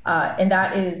 And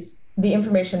that is the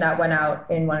information that went out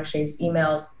in one of Shay's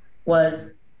emails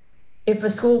was if a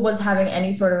school was having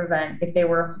any sort of event, if they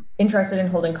were interested in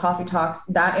holding coffee talks,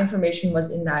 that information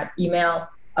was in that email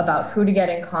about who to get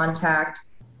in contact,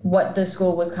 what the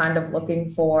school was kind of looking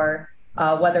for,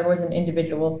 whether it was an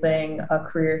individual thing, a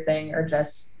career thing, or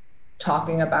just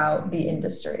talking about the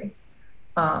industry.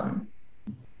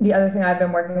 The other thing I've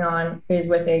been working on is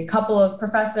with a couple of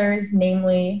professors,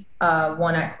 namely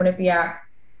one at Quinnipiac,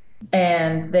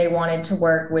 and they wanted to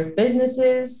work with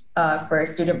businesses for a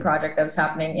student project that was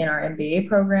happening in our MBA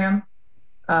program.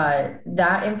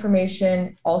 That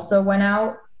information also went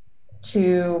out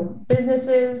to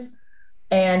businesses,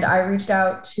 and I reached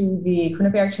out to the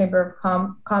Quinnipiac Chamber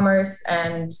of Commerce,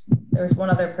 and there was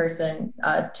one other person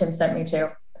Tim sent me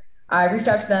to. I reached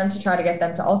out to them to try to get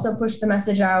them to also push the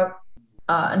message out.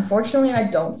 Unfortunately, I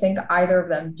don't think either of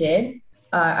them did.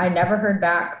 I never heard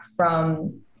back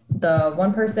from the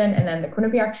one person, and then the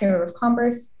Quinnipiac Chamber of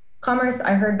Commerce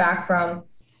I heard back from,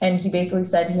 and he basically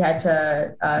said he had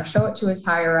to show it to his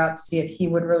higher up, see if he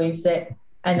would release it.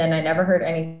 And then I never heard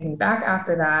anything back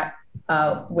after that,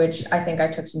 which I think I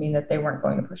took to mean that they weren't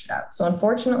going to push it out. So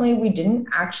unfortunately, we didn't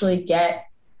actually get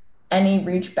any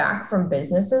reach back from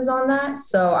businesses on that.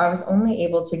 So I was only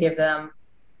able to give them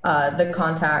the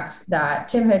contact that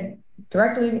Tim had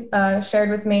directly shared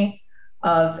with me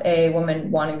of a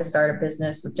woman wanting to start a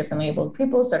business with differently abled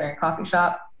people, starting a coffee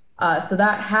shop. So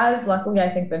that has luckily, I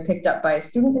think, been picked up by a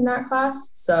student in that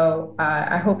class. So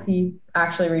I hope he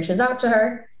actually reaches out to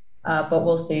her, but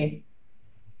we'll see.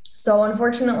 So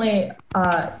unfortunately,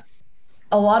 a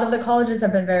lot of the colleges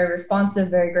have been very responsive,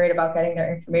 very great about getting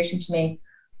their information to me.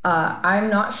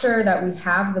 I'm not sure that we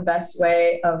have the best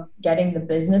way of getting the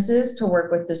businesses to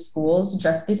work with the schools,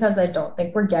 just because I don't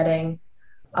think we're getting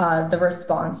the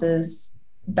responses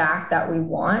back that we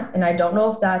want. And I don't know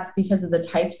if that's because of the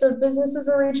types of businesses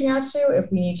we're reaching out to,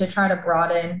 if we need to try to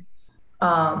broaden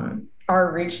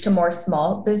our reach to more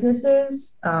small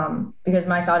businesses, because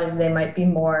my thought is they might be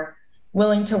more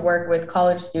willing to work with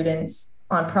college students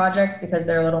on projects because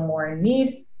they're a little more in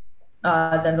need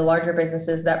than the larger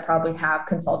businesses that probably have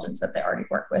consultants that they already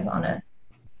work with on a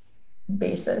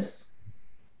basis.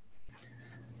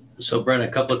 So Brent, a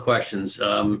couple of questions.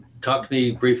 Talk to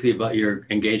me briefly about your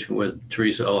engagement with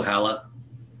Teresa O'Hala.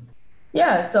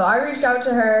 Yeah, so I reached out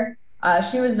to her.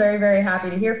 She was very, very happy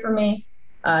to hear from me.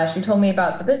 She told me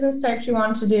about the business type she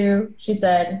wanted to do. She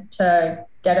said to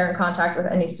get her in contact with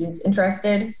any students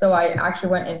interested. So I actually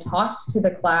went and talked to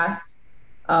the class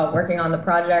working on the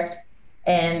project,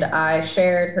 and I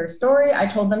shared her story. I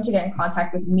told them to get in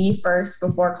contact with me first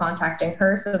before contacting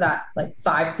her, so that like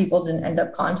 5 people didn't end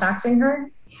up contacting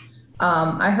her.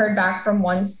 I heard back from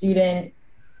one student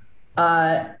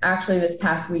actually this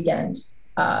past weekend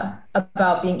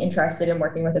about being interested in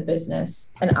working with a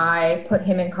business, and I put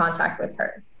him in contact with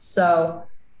her. So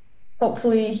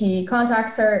hopefully he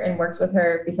contacts her and works with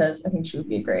her, because I think she would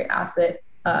be a great asset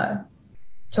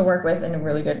to work with and a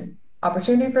really good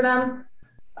opportunity for them.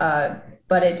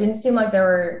 But it didn't seem like there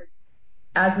were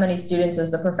as many students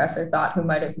as the professor thought who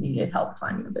might have needed help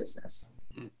finding a business.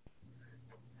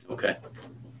 Okay.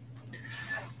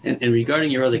 And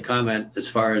regarding your other comment, as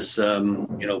far as,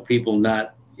 people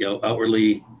not,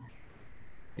 outwardly,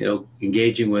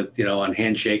 engaging with, on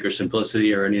Handshake or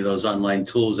Simplicity or any of those online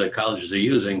tools that colleges are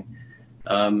using,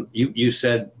 you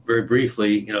said very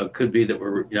briefly, it could be that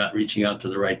we're not reaching out to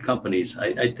the right companies.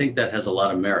 I think that has a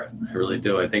lot of merit. I really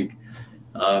do. I think,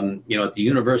 at the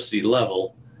university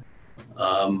level,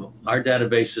 our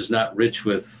database is not rich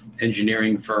with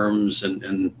engineering firms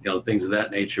and things of that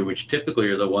nature, which typically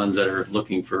are the ones that are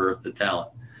looking for the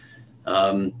talent.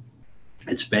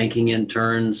 It's banking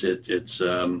interns. Those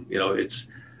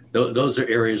are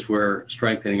areas where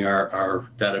strengthening our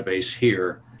database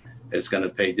here is going to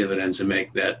pay dividends and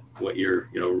make that what your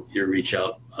reach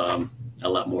out a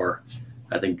lot more.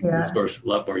 I think resource a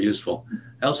lot more useful.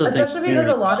 I also especially because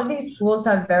a lot of these schools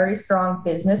have very strong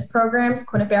business programs.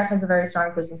 Quinnipiac has a very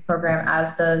strong business program,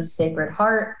 as does Sacred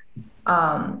Heart.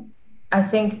 I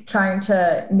think trying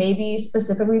to maybe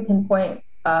specifically pinpoint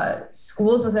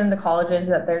schools within the colleges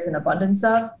that there's an abundance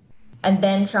of, and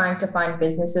then trying to find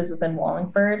businesses within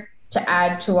Wallingford to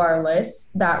add to our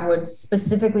list that would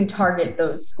specifically target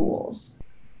those schools.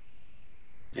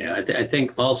 Yeah, I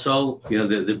think also,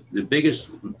 the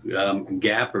biggest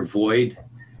gap or void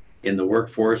in the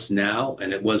workforce now,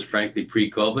 and it was frankly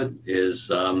pre-COVID, is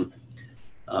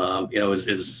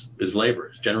labor,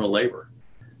 is general labor.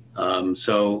 And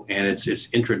it's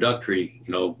introductory,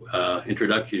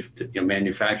 introductory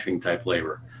manufacturing type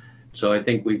labor. So I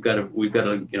think we've got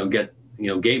to get,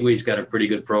 Gateway's got a pretty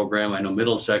good program. I know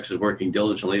Middlesex is working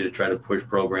diligently to try to push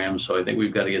programs. So I think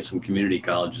we've got to get some community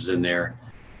colleges in there.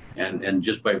 And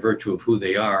just by virtue of who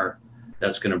they are,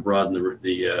 that's going to broaden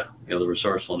the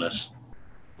resourcefulness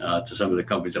to some of the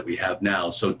companies that we have now.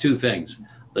 So 2 things: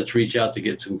 let's reach out to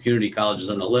get some community colleges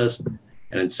on the list,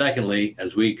 and then secondly,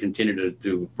 as we continue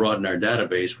to broaden our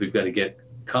database, we've got to get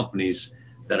companies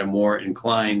that are more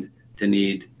inclined to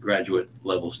need graduate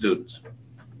level students.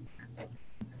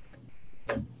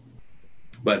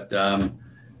 But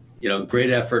great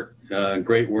effort,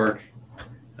 great work.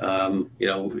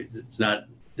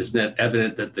 It's not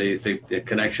evident that the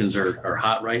connections are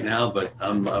hot right now, but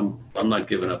I'm not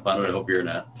giving up on it. I hope you're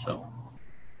not. So.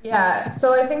 Yeah.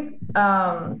 So I think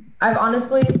I've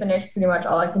honestly finished pretty much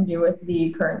all I can do with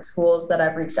the current schools that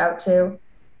I've reached out to.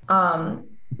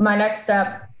 My next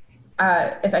step,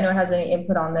 if anyone has any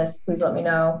input on this, please let me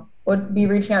know, would be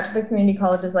reaching out to the community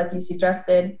colleges like you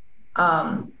suggested.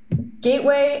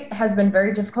 Gateway has been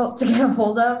very difficult to get a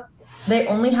hold of. They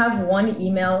only have one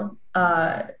email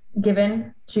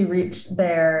given to reach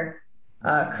their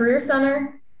career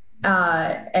center.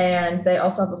 And they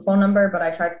also have a phone number, but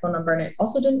I tried the phone number and it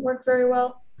also didn't work very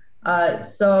well.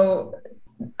 So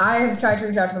I have tried to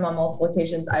reach out to them on multiple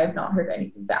occasions. I have not heard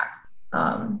anything back.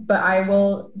 But I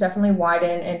will definitely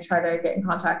widen and try to get in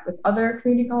contact with other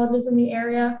community colleges in the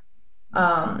area.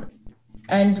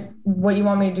 And what you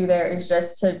want me to do there is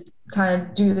just to kind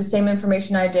of do the same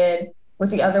information I did with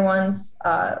the other ones,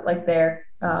 like their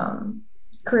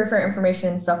career fair information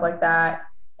and stuff like that,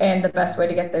 and the best way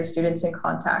to get their students in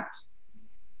contact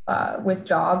with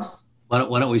jobs. Why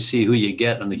don't we see who you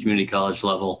get on the community college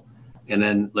level, and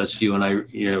then let's you and I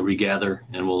regather,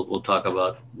 and we'll talk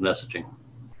about messaging.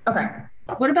 Okay.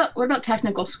 What about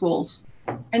technical schools?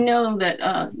 I know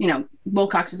that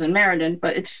Wilcox is in Meriden,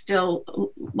 but it's still a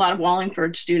lot of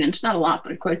Wallingford students, not a lot,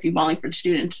 but quite a few Wallingford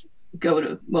students go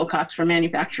to Wilcox for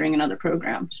manufacturing and other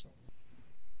programs.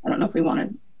 I don't know if we want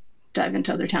to dive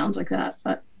into other towns like that,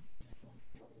 but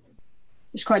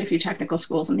there's quite a few technical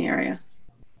schools in the area.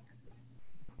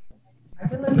 I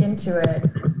can look into it,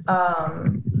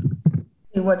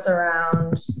 see what's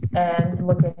around, and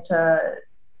look into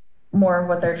more of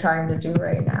what they're trying to do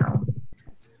right now.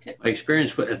 My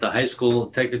experience at the high school,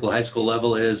 technical high school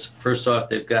level is, first off,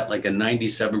 they've got like a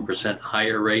 97%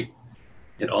 hire rate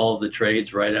in all of the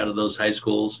trades right out of those high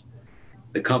schools.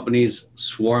 The companies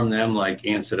swarm them like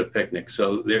ants at a picnic.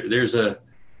 So there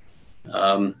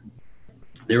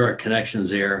are connections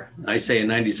there. I say a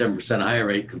 97% hire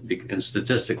rate could be, and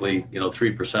statistically,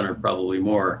 3% or probably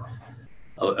more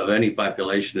of any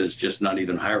population is just not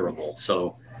even hireable.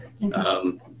 So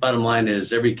bottom line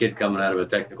is every kid coming out of a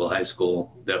technical high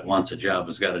school that wants a job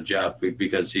has got a job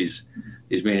because these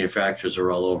manufacturers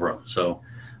are all over them. So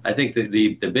I think that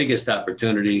the biggest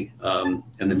opportunity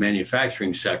in the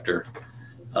manufacturing sector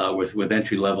with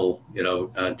entry level,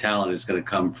 talent is going to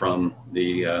come from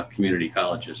the community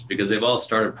colleges, because they've all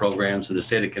started programs, and the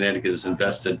state of Connecticut has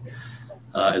invested,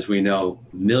 as we know,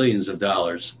 millions of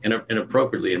dollars,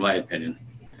 inappropriately, in my opinion.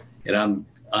 And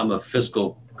I'm a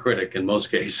fiscal critic in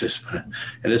most cases, but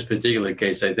in this particular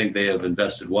case, I think they have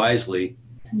invested wisely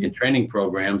in training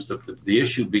programs. The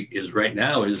issue is right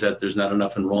now is that there's not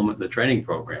enough enrollment in the training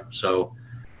program. So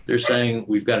they're saying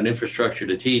we've got an infrastructure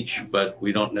to teach, but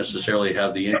we don't necessarily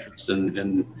have the interest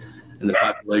in the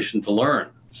population to learn.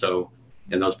 So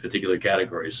in those particular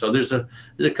categories. So there's a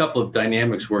couple of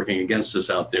dynamics working against us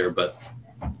out there, but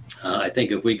I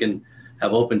think if we can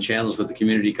have open channels with the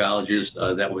community colleges,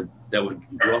 that would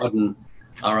broaden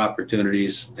our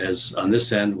opportunities. As on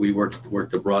this end, we work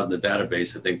to broaden the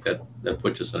database. I think that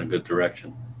puts us in a good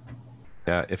direction.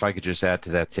 If I could just add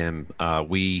to that, Tim,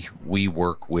 we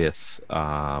work with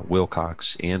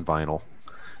Wilcox and Vinyl.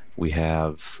 We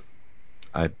have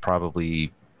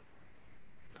probably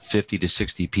 50 to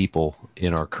 60 people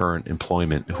in our current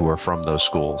employment who are from those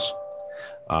schools.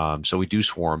 So we do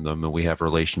swarm them, and we have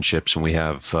relationships, and we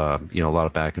have a lot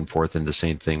of back and forth. And the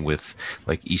same thing with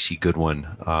like EC Goodwin,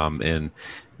 and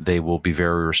they will be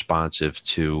very responsive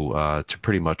to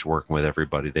pretty much working with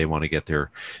everybody. They want to get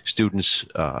their students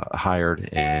hired,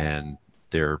 and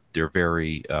they're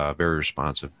very very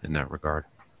responsive in that regard.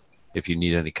 If you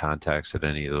need any contacts at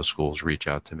any of those schools, reach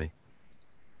out to me.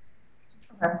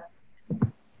 Okay.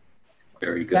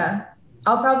 Very good. Yeah.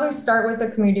 I'll probably start with the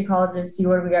community colleges, see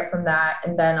what we get from that,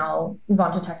 and then I'll move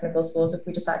on to technical schools if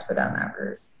we decide to go down that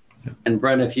route. And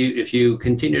Brent, if you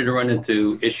continue to run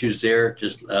into issues there,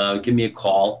 just give me a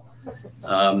call.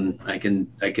 I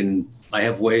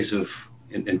have ways of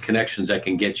and connections that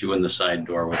can get you in the side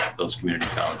door with those community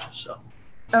colleges. So.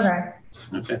 Okay.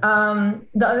 Okay.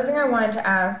 The other thing I wanted to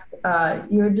ask,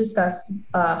 you had discussed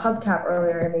Hubcap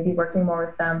earlier and maybe working more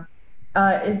with them.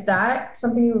 Is that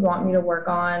something you would want me to work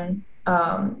on?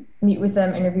 Meet with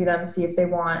them, interview them, see if they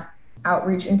want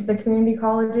outreach into the community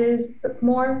colleges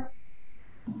more?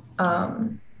 I'd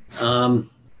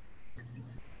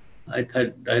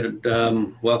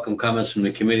welcome comments from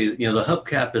the committee. The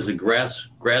Hubcap is a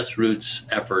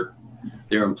grassroots effort.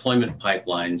 Their employment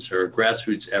pipelines are a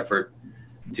grassroots effort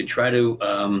to try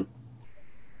to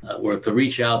or to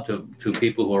reach out to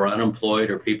people who are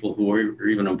unemployed or people who are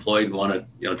even employed and want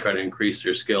to try to increase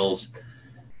their skills.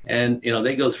 And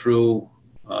they go through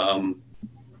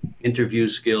interview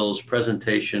skills,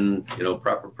 presentation,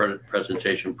 proper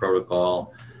presentation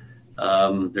protocol.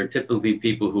 They're typically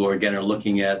people who are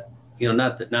looking at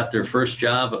not their first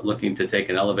job, but looking to take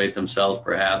and elevate themselves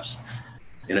perhaps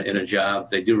in a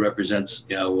job. They do represent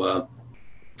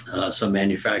some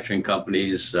manufacturing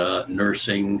companies,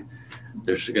 nursing.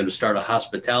 They're going to start a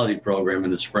hospitality program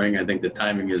in the spring. I think the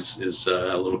timing is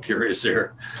a little curious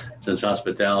there, since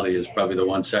hospitality is probably the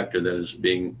one sector that is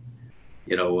being,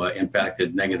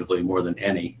 impacted negatively more than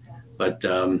any. But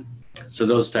so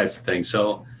those types of things.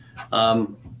 So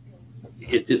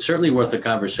it's certainly worth a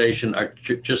conversation.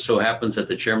 Just so happens that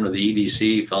the chairman of the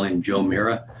EDC, a fellow named Joe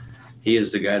Mira, he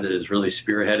is the guy that is really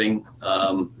spearheading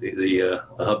the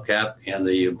Hubcap and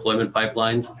the employment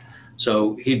pipelines.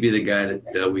 So he'd be the guy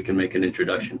that we can make an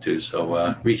introduction to.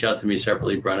 So reach out to me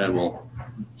separately, Brenna, and we'll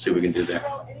see what we can do there.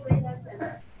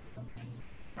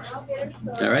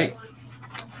 All right.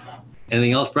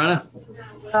 Anything else, Brenna?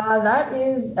 That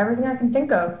is everything I can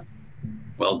think of.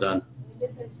 Well done.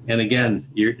 And again,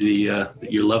 your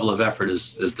level of effort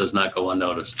does not go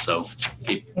unnoticed. So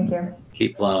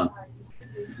keep plowing.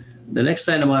 The next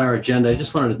item on our agenda, I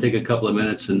just wanted to take a couple of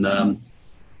minutes and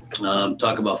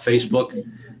talk about Facebook.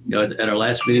 At our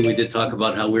last meeting, we did talk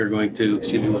about how we're going to,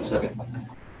 excuse me one second,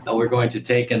 how we're going to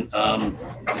take and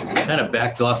kind of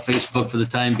backed off Facebook for the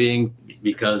time being,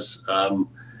 because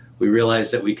we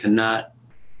realized that we cannot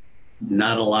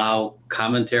not allow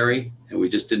commentary, and we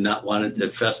just did not want it to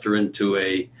fester into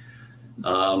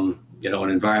an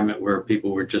environment where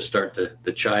people would just start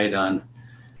to chide on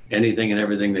anything and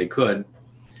everything they could.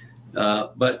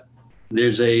 But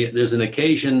there's an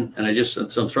occasion, and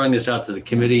so I'm throwing this out to the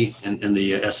committee and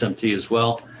the SMT as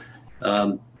well.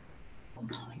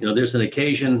 There's an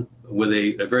occasion with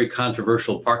a very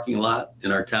controversial parking lot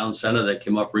in our town center that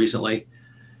came up recently.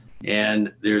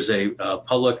 And there's a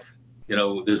public,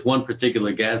 there's one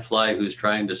particular gadfly who's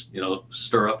trying to,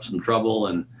 stir up some trouble.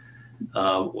 And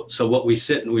so what we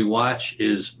sit and we watch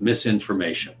is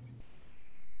misinformation.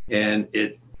 And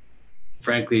it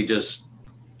frankly just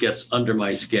gets under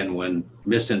my skin when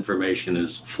misinformation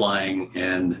is flying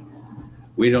and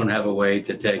we don't have a way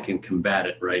to take and combat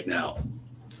it right now.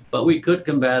 But we could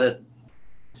combat it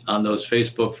on those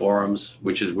Facebook forums,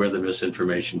 which is where the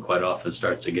misinformation quite often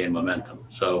starts to gain momentum.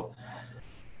 So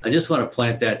I just want to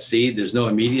plant that seed. There's no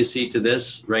immediacy to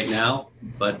this right now,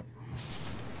 but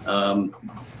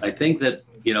I think that,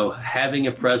 having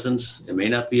a presence, it may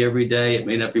not be every day, it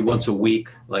may not be once a week,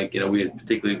 like,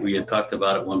 we had talked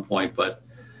about at one point, but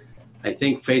I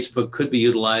think Facebook could be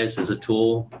utilized as a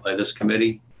tool by this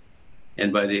committee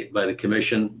and by the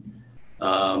commission.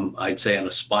 I'd say on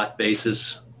a spot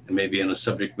basis and maybe on a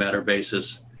subject matter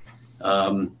basis.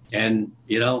 And,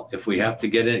 if we have to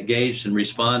get engaged and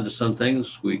respond to some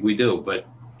things, we do. But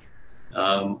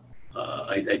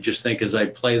I just think as I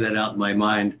play that out in my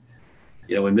mind,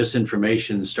 when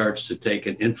misinformation starts to take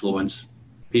and influence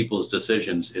people's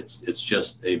decisions, it's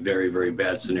just a very, very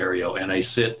bad scenario. And I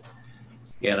sit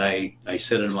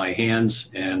in my hands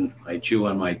and I chew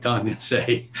on my tongue and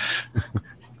say,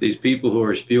 these people who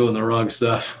are spewing the wrong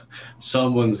stuff,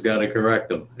 someone's got to correct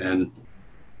them. And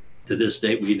to this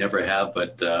date, we never have,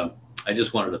 but I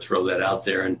just wanted to throw that out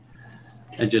there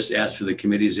and just ask for the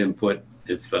committee's input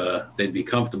if they'd be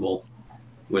comfortable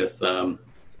with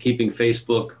keeping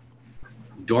Facebook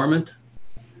dormant,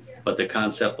 but the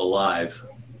concept alive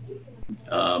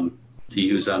to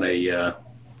use on a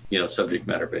subject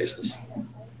matter basis.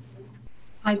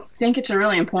 I think it's a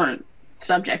really important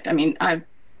subject. I mean,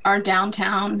 our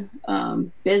downtown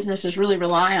businesses really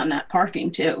rely on that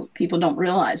parking too. People don't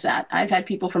realize that. I've had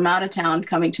people from out of town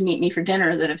coming to meet me for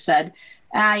dinner that have said,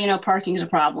 parking is a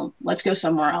problem. Let's go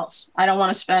somewhere else. I don't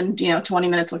want to spend, 20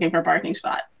 minutes looking for a parking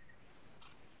spot.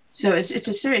 So it's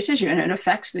a serious issue, and it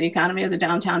affects the economy of the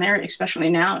downtown area, especially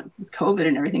now with COVID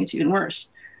and everything. It's even worse.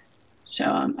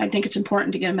 So I think it's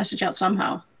important to get a message out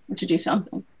somehow or to do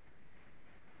something.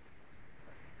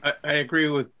 I agree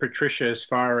with Patricia as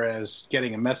far as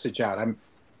getting a message out. I'm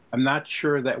not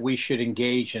sure that we should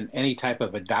engage in any type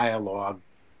of a dialogue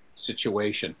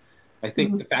situation. I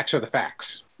think the facts are the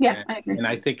facts. Yeah, I agree. And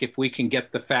I think if we can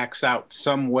get the facts out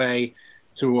some way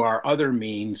through our other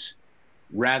means,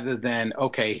 rather than,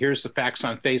 okay, here's the facts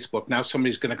on Facebook. Now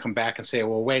somebody's going to come back and say,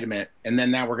 well, wait a minute. And then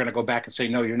now we're going to go back and say,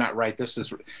 no, you're not right. This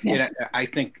is,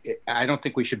 I don't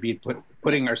think we should be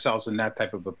putting ourselves in that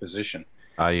type of a position.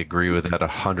 I agree with that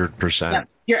 100%. Yeah,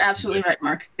 you're absolutely right,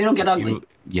 Mark. It'll get ugly.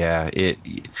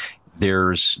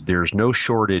 There's no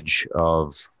shortage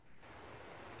of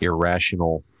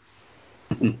irrational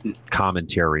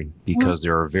commentary because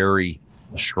there are very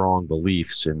strong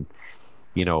beliefs, and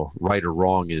right or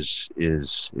wrong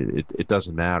it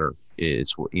doesn't matter.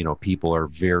 It's people are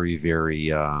very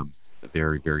have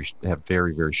very,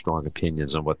 very strong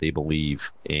opinions on what they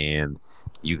believe, and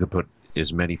you can put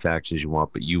as many facts as you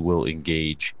want, but you will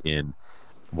engage in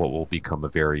what will become a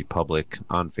very public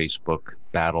on Facebook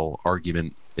battle,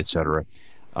 argument, etc.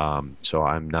 So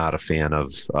I'm not a fan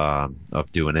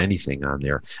of doing anything on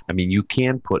there. I mean, you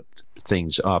can put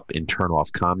things up and turn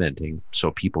off commenting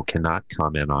so people cannot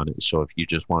comment on it. So if you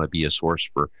just want to be a source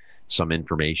for some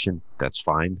information, that's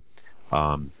fine.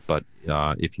 But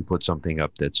if you put something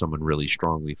up that someone really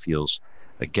strongly feels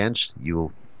against,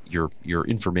 your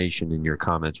information and your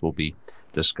comments will be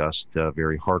discussed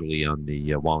very heartily on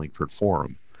the Wallingford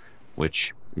forum,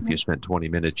 which if you spent 20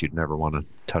 minutes, you'd never want to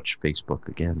touch Facebook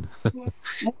again.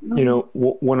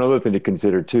 One other thing to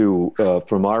consider too,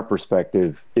 from our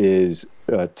perspective, is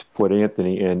to what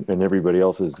Anthony and everybody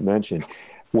else has mentioned,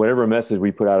 whatever message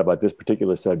we put out about this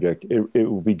particular subject, it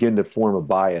will begin to form a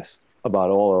bias about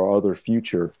all our other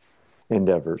future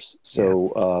endeavors.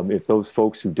 So if those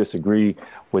folks who disagree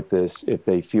with this, if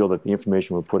they feel that the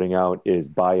information we're putting out is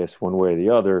biased one way or the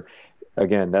other,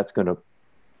 again, that's going to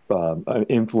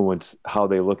influence how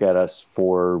they look at us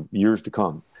for years to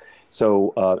come.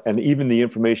 So, and even the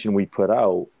information we put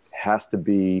out has to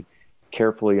be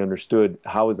carefully understood.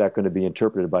 How is that going to be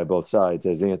interpreted by both sides?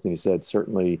 As Anthony said,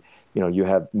 certainly,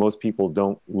 most people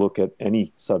don't look at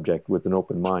any subject with an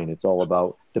open mind. It's all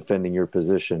about defending your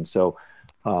position. So,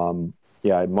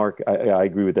 Yeah, Mark, I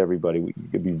agree with everybody. We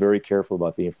could be very careful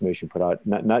about the information put out.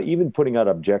 Not even putting out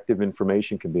objective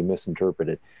information can be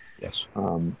misinterpreted. Yes.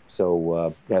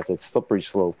 Yes, it's slippery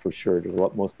slope for sure. There's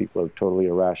most people are totally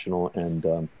irrational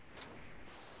and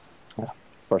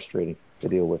frustrating to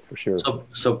deal with for sure.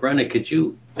 So Brenda, could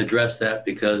you address that?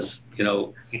 Because,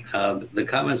 the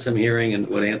comments I'm hearing and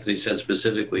what Anthony said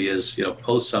specifically is,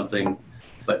 post something,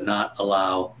 but not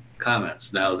allow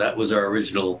comments. Now, that was our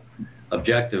original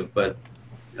objective, but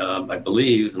I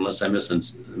believe, unless I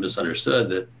misunderstood,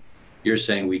 that you're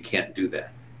saying we can't do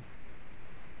that.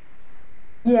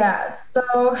 Yeah,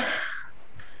 so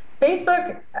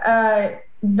Facebook,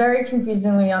 very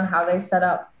confusingly on how they set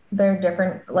up their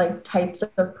different types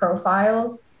of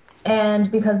profiles.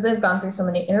 And because they've gone through so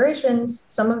many iterations,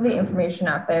 some of the information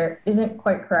out there isn't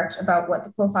quite correct about what the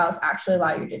profiles actually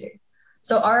allow you to do.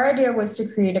 So our idea was to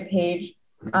create a page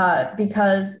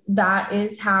because that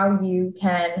is how you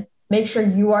can make sure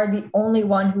you are the only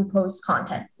one who posts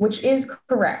content, which is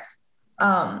correct.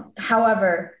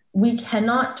 However, we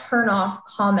cannot turn off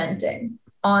commenting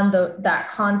on that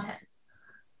content.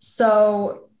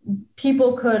 So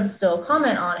people could still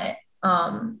comment on it.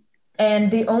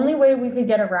 And the only way we could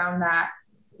get around that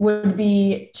would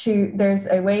be there's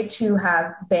a way to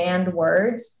have banned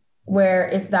words where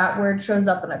if that word shows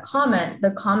up in a comment,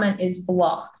 the comment is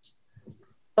blocked.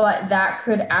 But that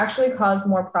could actually cause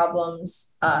more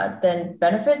problems than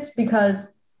benefits,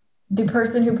 because the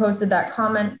person who posted that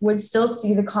comment would still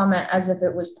see the comment as if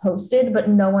it was posted, but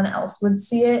no one else would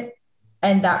see it.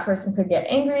 And that person could get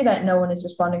angry that no one is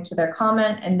responding to their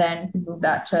comment, and then move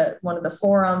that to one of the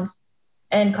forums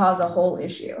and cause a whole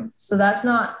issue. So that's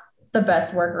not the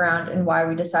best workaround, and why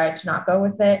we decided to not go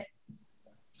with it.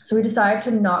 So we decided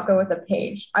to not go with a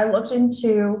page. I looked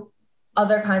into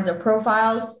other kinds of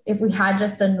profiles. If we had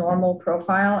just a normal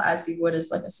profile, as you would as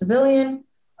like a civilian,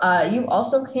 you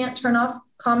also can't turn off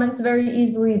comments very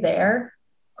easily there.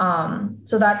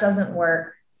 So that doesn't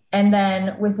work. And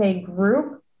then with a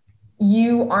group,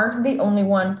 you aren't the only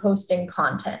one posting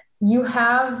content. You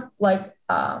have the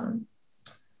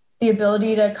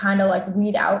ability to kind of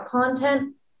weed out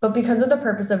content, but because of the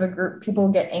purpose of a group, people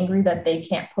get angry that they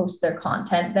can't post their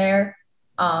content there.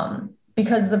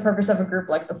 Because the purpose of a group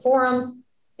like the forums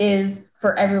is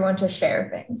for everyone to share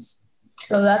things.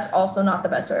 So that's also not the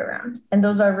best way around. And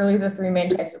those are really the three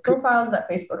main types of profiles that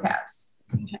Facebook has.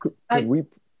 Could we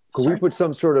put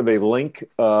some sort of a link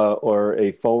or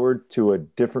a forward to a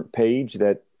different page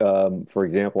that, for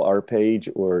example, our page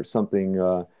or something,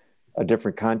 a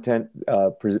different content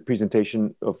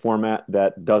presentation format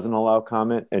that doesn't allow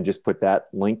comment, and just put that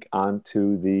link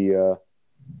onto the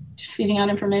just feeding out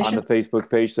information on the Facebook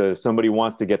page? So if somebody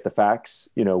wants to get the facts,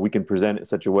 we can present it in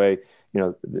such a way,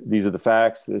 these are the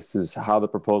facts. This is how the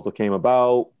proposal came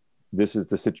about. This is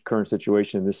the current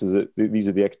situation. These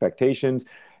are the expectations,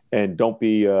 and don't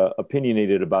be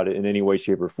opinionated about it in any way,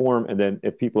 shape, or form. And then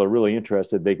if people are really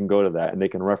interested, they can go to that and they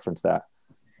can reference that.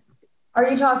 Are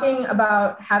you talking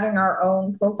about having our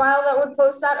own profile that would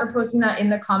post that, or posting that in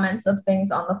the comments of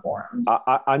things on the forums?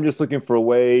 I'm just looking for a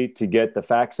way to get the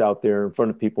facts out there in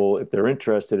front of people if they're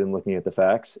interested in looking at the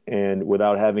facts, and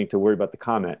without having to worry about the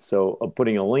comments. So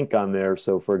putting a link on there.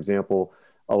 So for example,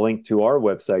 a link to our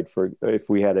website if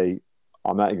we had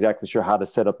I'm not exactly sure how to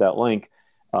set up that link.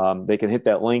 They can hit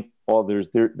that link. All the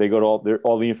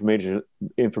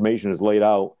information is laid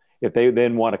out. If they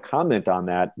then want to comment on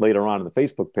that later on the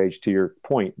Facebook page, to your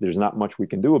point, there's not much we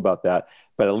can do about that,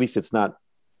 but at least it's not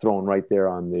thrown right there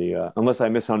on the, unless I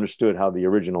misunderstood how the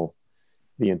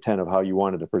intent of how you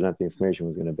wanted to present the information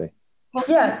was going to be. Well,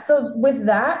 yeah. So with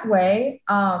that way,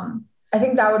 I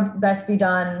think that would best be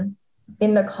done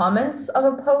in the comments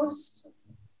of a post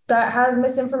that has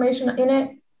misinformation in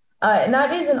it. And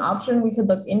that is an option we could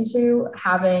look into,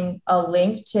 having a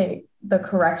link to the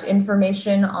correct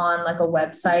information on a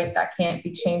website that can't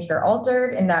be changed or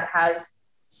altered, and that has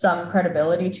some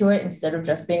credibility to it instead of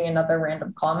just being another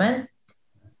random comment.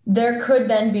 There could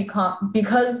then be,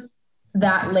 because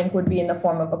that link would be in the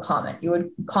form of a comment, you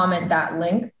would comment that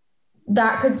link,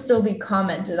 that could still be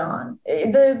commented on.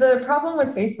 The problem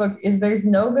with Facebook is there's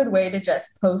no good way to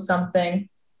just post something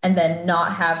and then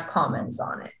not have comments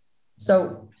on it.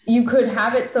 So you could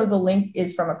have it so the link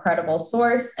is from a credible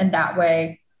source, and that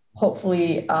way,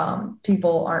 hopefully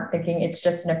people aren't thinking it's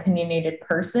just an opinionated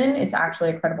person. It's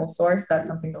actually a credible source. That's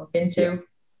something to look into.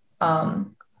 I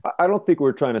don't think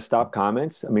we're trying to stop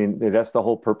comments. I mean, that's the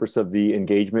whole purpose of the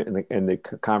engagement and the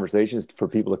conversations, for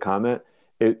people to comment.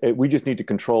 We just need to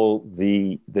control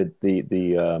the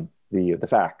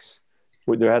facts.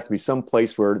 There has to be some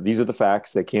place where these are the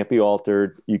facts. They can't be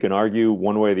altered. You can argue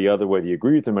one way or the other whether you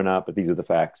agree with them or not, but these are the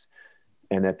facts.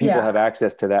 and that people have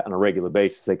access to that on a regular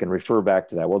basis. They can refer back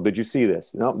to that. Well, did you see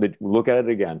this? No, look at it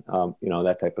again.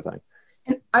 That type of thing.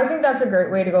 And I think that's a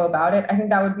great way to go about it. I think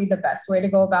that would be the best way to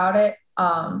go about it,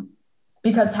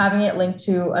 because having it linked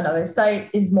to another site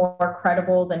is more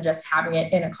credible than just having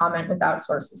it in a comment without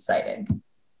sources cited.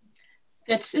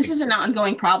 This is an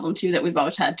ongoing problem too that we've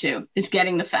always had too, is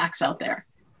getting the facts out there.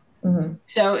 Mm-hmm.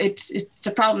 So it's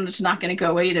a problem that's not going to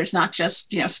go away either. It's not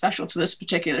just, special to this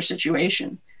particular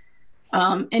situation.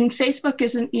 And Facebook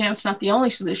isn't, it's not the only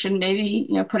solution. Maybe,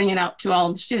 putting it out to all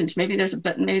of the students, maybe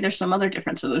there's some other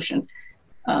different solution,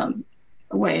 a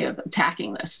way of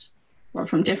attacking this, or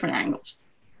from different angles.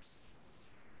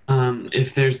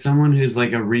 If there's someone who's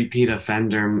like a repeat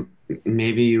offender,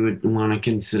 maybe you would want to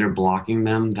consider blocking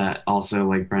them. That also,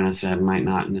 like Brenna said, might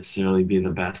not necessarily be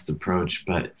the best approach,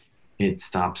 but it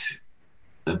stops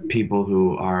people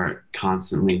who are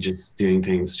constantly just doing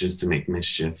things just to make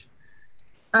mischief.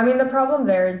 I mean, the problem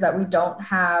there is that we don't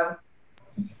have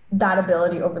that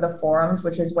ability over the forums,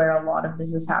 which is where a lot of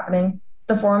this is happening.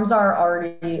 The forums are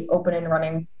already open and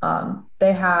running.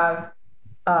 They have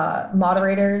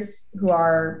moderators who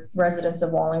are residents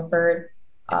of Wallingford,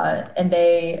 and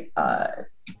they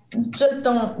just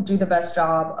don't do the best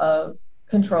job of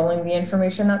controlling the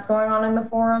information that's going on in the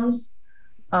forums.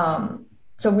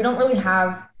 So we don't really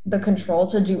have the control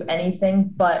to do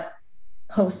anything but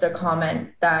post a comment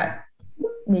that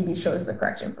maybe shows the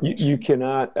correct information. You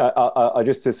cannot, I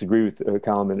just disagree with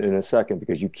Colin in a second,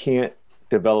 because you can't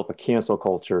develop a cancel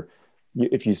culture.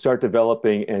 If you start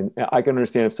developing, and I can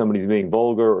understand if somebody's being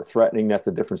vulgar or threatening, that's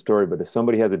a different story. But if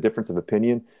somebody has a difference of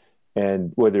opinion,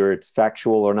 and whether it's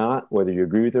factual or not, whether you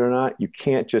agree with it or not, you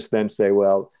can't just then say,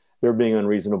 well, they're being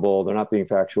unreasonable, they're not being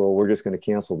factual, we're just going to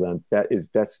cancel them. That is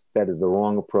the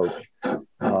wrong approach.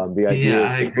 The idea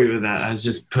is I agree with that. I was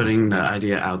just putting the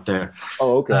idea out there.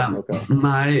 Oh, okay.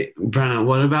 Okay. Brenna,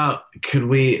 what about, could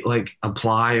we like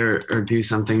apply or do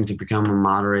something to become a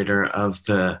moderator of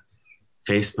the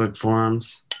Facebook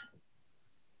forums?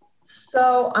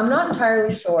 So I'm not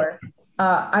entirely sure.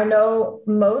 I know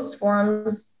most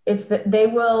forums, they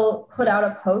will put out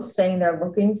a post saying they're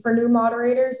looking for new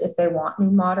moderators if they want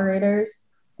new moderators.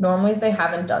 Normally, if they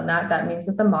haven't done that, that means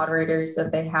that the moderators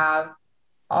that they have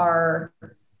are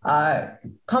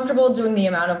comfortable doing the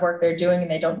amount of work they're doing and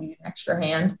they don't need an extra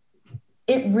hand.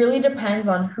 It really depends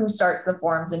on who starts the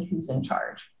forums and who's in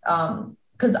charge.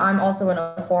 Because I'm also in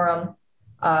a forum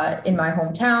in my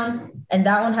hometown, and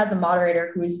that one has a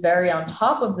moderator who is very on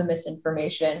top of the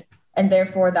misinformation, and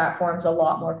therefore that forum's a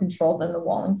lot more controlled than the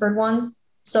Wallingford ones.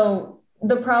 So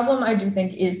the problem, I do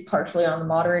think, is partially on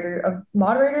the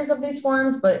moderators of these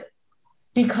forums, but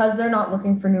because they're not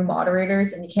looking for new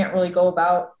moderators, and you can't really go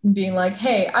about being like,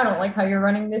 hey, I don't like how you're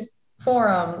running this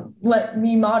forum, let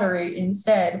me moderate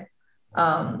instead.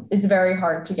 It's very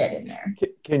hard to get in there.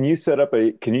 Can you set up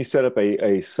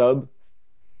a sub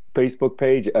Facebook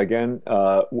page again,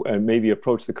 and maybe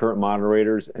approach the current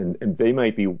moderators, and they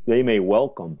may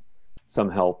welcome some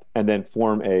help, and then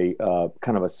form a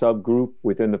kind of a subgroup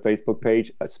within the Facebook page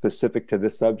specific to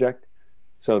this subject,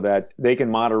 so that they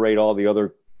can moderate all the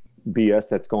other BS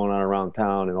that's going on around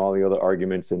town and all the other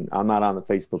arguments. And I'm not on the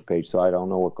Facebook page, so I don't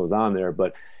know what goes on there,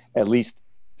 but at least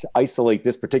to isolate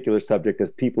this particular subject as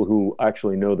people who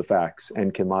actually know the facts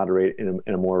and can moderate in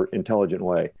a more intelligent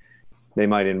way. They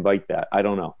might invite that. I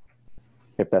don't know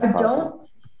if that's possible. I don't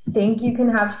think you can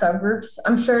have subgroups.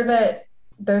 I'm sure that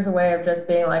there's a way of just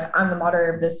being like, I'm the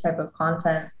moderator of this type of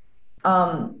content.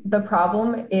 The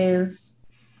problem is,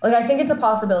 like, I think it's a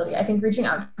possibility. I think reaching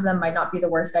out to them might not be the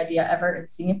worst idea ever, and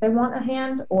seeing if they want a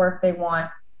hand or if they want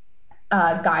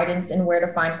guidance in where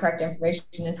to find correct information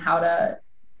and how to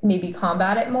maybe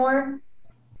combat it more.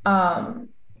 I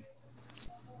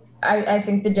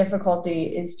think the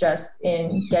difficulty is just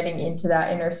in getting into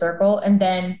that inner circle and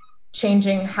then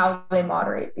changing how they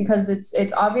moderate, because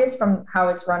it's obvious from how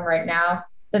it's run right now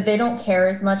that they don't care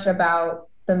as much about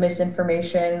the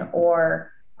misinformation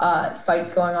or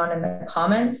fights going on in the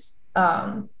comments.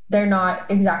 They're not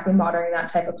exactly moderating that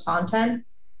type of content.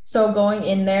 So going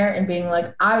in there and being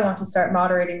like, I want to start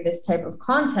moderating this type of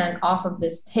content off of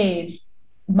this page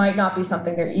might not be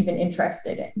something they're even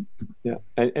interested in. Yeah,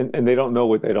 and they don't know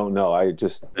what they don't know. I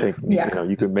just think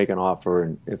you could make an offer,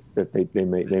 and if they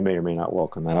may or may not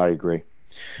welcome that. I agree.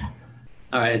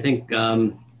 All right, I think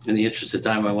in the interest of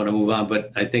time, I want to move on,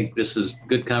 but I think this is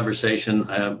good conversation.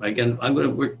 Again,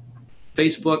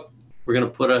 Facebook, we're going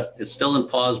to put it's still in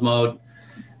pause mode.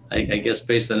 I guess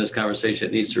based on this conversation,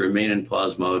 it needs to remain in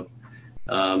pause mode.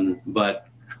 But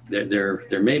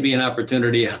there may be an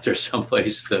opportunity out there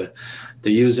someplace to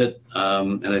use it.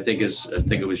 And I think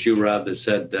it was you, Rob, that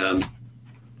said,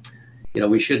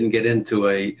 we shouldn't get into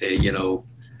a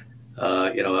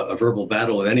verbal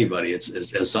battle with anybody.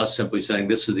 It's us simply saying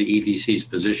this is the EDC's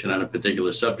position on a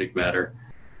particular subject matter.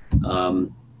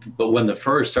 But when the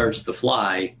fur starts to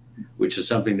fly, which is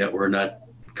something that we're not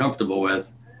comfortable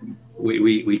with,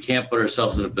 we can't put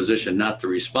ourselves in a position not to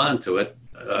respond to it,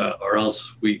 or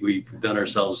else we've done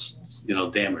ourselves,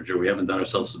 damage, or we haven't done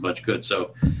ourselves as much good.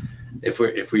 So if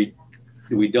we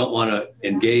don't want to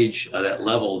engage at that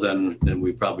level, then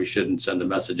we probably shouldn't send the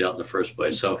message out in the first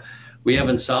place. So we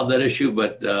haven't solved that issue,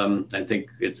 but I think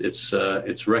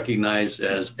it's recognized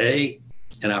as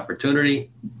an opportunity,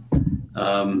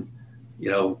 to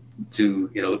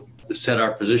set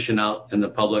our position out in the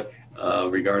public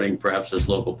regarding perhaps this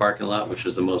local parking lot, which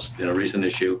is the most recent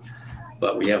issue.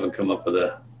 But we haven't come up with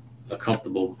a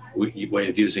comfortable way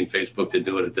of using Facebook to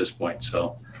do it at this point.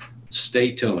 So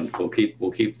stay tuned. We'll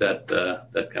keep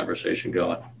that conversation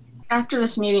going. After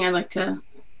this meeting, I'd like to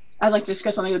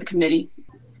discuss something with the committee.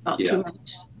 About 2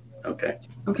 minutes. Okay.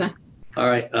 Okay. All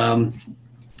right.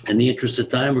 In the interest of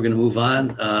time, we're going to move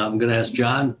on. I'm going to ask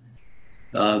John.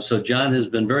 So John has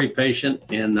been very patient,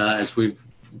 and as we've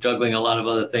juggling a lot of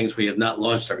other things, we have not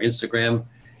launched our Instagram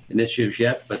initiatives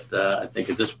yet, but I think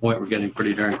at this point we're getting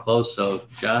pretty darn close. So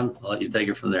John, I'll let you take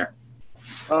it from there.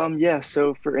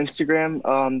 So for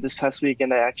Instagram, this past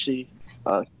weekend I actually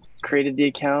created the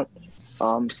account.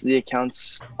 So the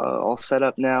account's all set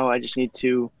up now. I just need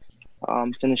to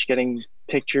finish getting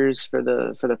pictures for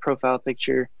the profile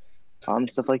picture,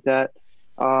 stuff like that.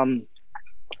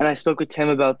 And I spoke with Tim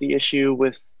about the issue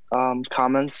with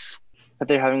comments that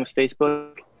they're having with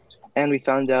Facebook, and we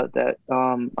found out that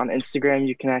on Instagram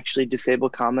you can actually disable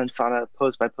comments on a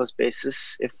post by post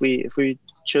basis if we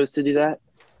chose to do that.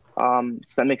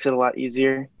 So that makes it a lot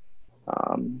easier,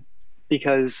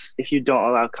 because if you don't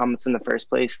allow comments in the first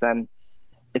place, then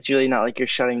it's really not like you're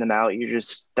shutting them out.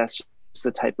 That's just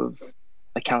the type of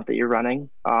account that you're running.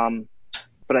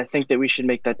 But I think that we should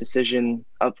make that decision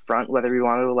up front, whether we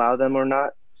want to allow them or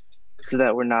not, so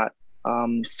that we're not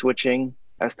switching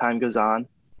as time goes on.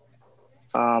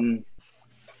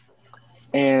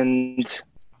 And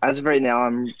as of right now,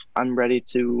 I'm ready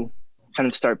to kind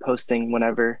of start posting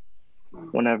whenever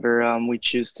we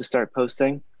choose to start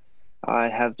posting. I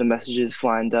have the messages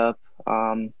lined up.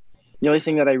 The only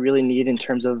thing that I really need in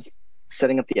terms of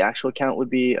setting up the actual account would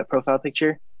be a profile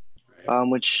picture,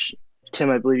 which Tim,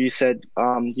 I believe you said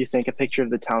you think a picture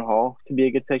of the town hall could be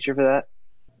a good picture for that.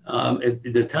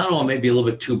 The town hall may be a little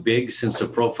bit too big since the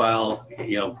profile,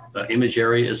 image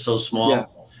area is so small. Yeah.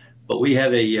 But we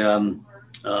have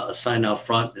a sign out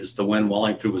front as to when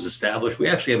Wallingford was established. We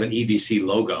actually have an EDC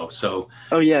logo. So.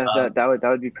 Oh yeah, that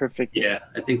would be perfect. Yeah,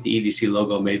 I think the EDC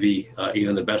logo may be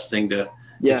even the best thing to.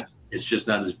 Yeah. It's just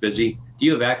not as busy. Do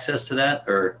you have access to that,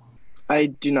 or? I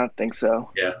do not think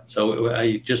so. Yeah. So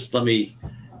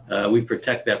we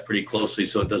protect that pretty closely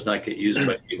so it does not get used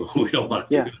by people who we don't want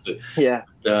to use it. Yeah.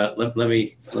 Let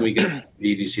me get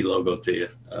the EDC logo to you.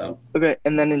 Okay.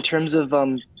 And then in terms of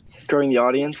growing the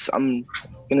audience, I'm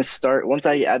going to start, once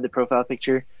I add the profile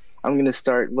picture, I'm going to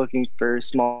start looking for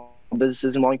small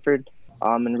businesses in Wallingford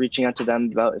and reaching out to them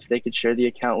about if they could share the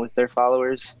account with their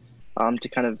followers to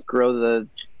kind of grow the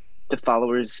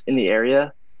followers in the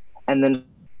area. And then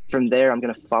from there, I'm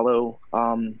going to follow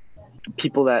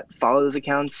people that follow those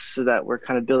accounts so that we're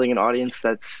kind of building an audience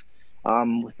that's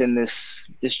within this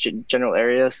general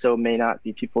area. So it may not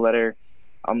be people that are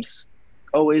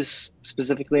always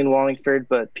specifically in Wallingford,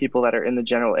 but people that are in the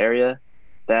general area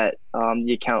that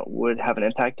the account would have an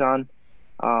impact on.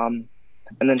 And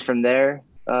then from there,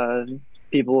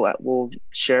 people that will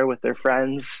share with their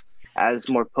friends as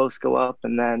more posts go up.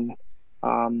 And then,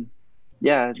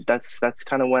 that's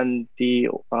kind of when the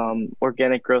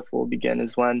organic growth will begin,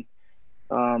 is when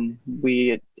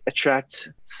we attract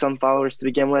some followers to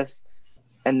begin with,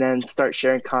 and then start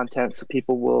sharing content so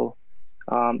people will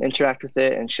interact with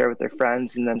it and share with their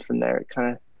friends. And then from there, it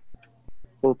kind of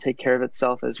will take care of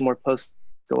itself as more posts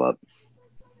go up.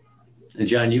 And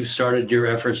John, you've started your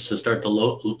efforts to start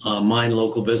to mine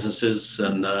local businesses,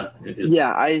 and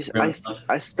I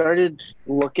started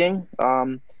looking.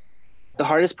 The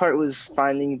hardest part was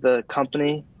finding the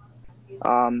company,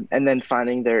 and then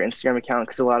finding their Instagram account,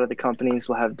 because a lot of the companies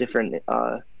will have different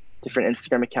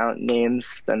Instagram account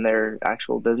names than their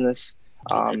actual business.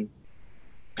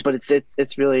 But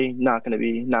it's really not going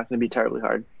to be terribly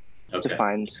hard to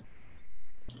find.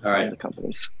 All right, the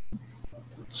companies.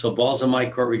 So balls in my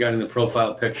court regarding the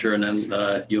profile picture, and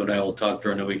then you and I will talk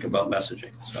during the week about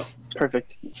messaging. So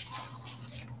perfect.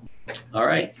 All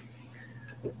right.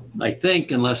 I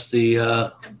think, unless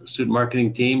the student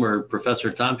marketing team or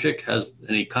Professor Tomczyk has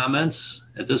any comments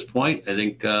at this point, I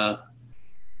think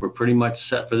we're pretty much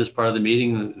set for this part of the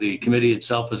meeting. The committee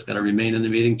itself is going to remain in the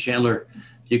meeting. Chandler,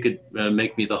 if you could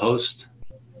make me the host.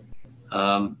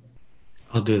 I'll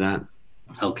do that.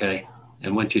 Okay.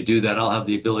 And once you do that, I'll have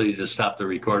the ability to stop the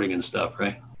recording and stuff,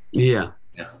 right? Yeah.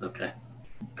 Yeah. Okay.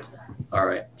 All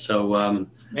right. So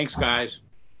Thanks, guys.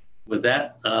 with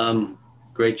that,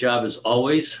 great job as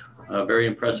always. A very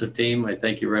impressive team. I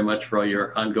thank you very much for all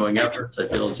your ongoing efforts. I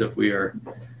feel as if we're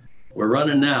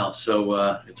running now,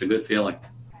 so it's a good feeling.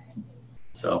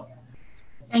 So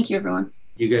Thank you, everyone.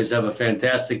 you guys have a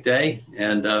fantastic day,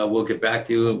 and we'll get back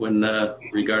to you when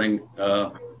regarding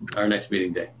our next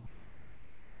meeting day.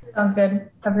 Sounds good.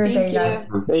 Have a great day, guys.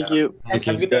 Thank you. Have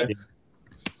a good day.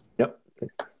 Yep.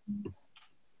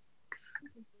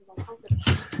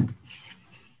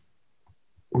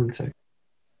 One sec.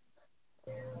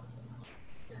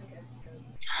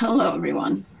 Hello,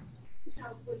 everyone.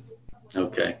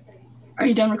 Okay. Are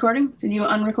you done recording? Did you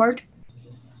unrecord?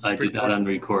 I did not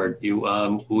unrecord.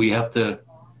 We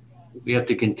have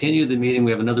to continue the meeting.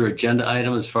 We have another agenda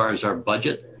item as far as our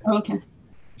budget. Oh, okay.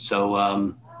 So,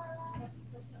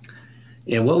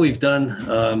 and what we've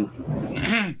done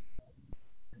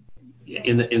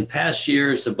in past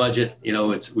years, the budget,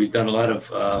 we've done a lot of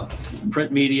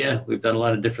print media. We've done a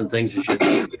lot of different things.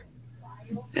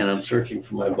 And I'm searching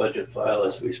for my budget file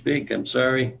as we speak. I'm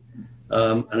sorry.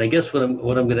 And I guess what I'm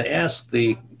going to ask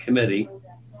the committee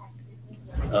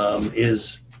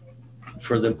is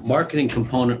for the marketing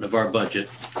component of our budget,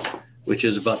 which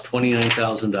is about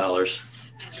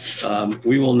 $29,000.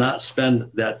 We will not spend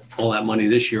all that money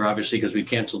this year, obviously, because we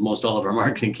canceled most all of our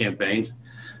marketing campaigns.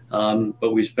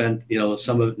 But we spent,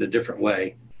 some of it in a different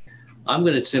way. I'm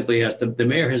going to simply ask, the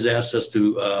mayor has asked us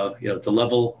to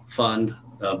level fund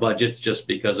budgets just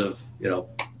because of,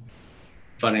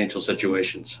 financial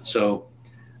situations. So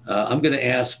I'm going to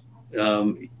ask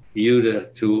you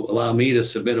to allow me to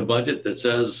submit a budget that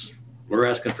says we're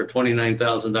asking for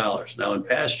 $29,000. Now, in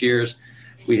past years,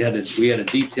 we had a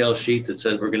detail sheet that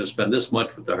said we're going to spend this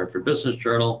much with the Hartford Business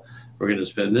Journal. We're going to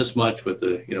spend this much with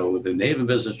the Naven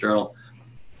Business Journal.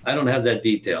 I don't have that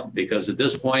detail because at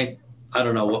this point, I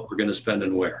don't know what we're going to spend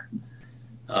and where.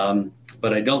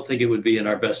 But I don't think it would be in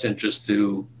our best interest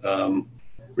to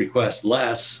request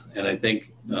less. And I think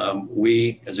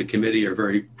we as a committee are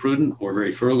very prudent. We're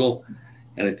very frugal.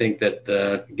 And I think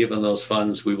that given those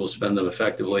funds, we will spend them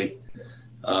effectively.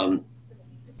 And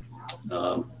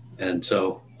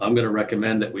so I'm going to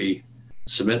recommend that we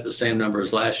submit the same number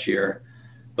as last year.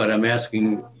 But I'm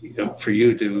asking for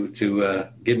you to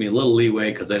give me a little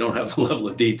leeway because I don't have the level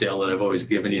of detail that I've always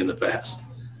given you in the past.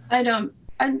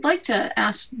 I'd like to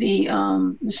ask the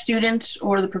student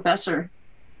or the professor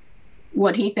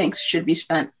what he thinks should be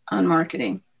spent on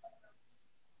marketing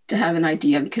to have an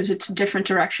idea, because it's a different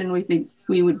direction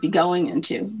we would be going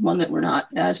into, one that we're not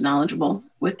as knowledgeable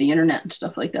with the internet and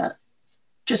stuff like that,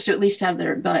 just to at least have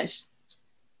their advice.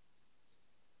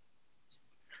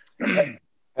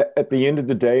 At the end of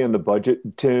the day on the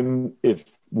budget, Tim,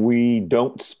 if we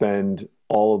don't spend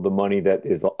all of the money that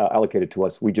is allocated to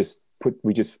us, we just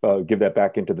give that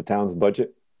back into the town's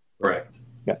budget. Correct.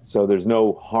 Yeah. So there's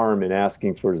no harm in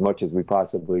asking for as much as we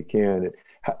possibly can.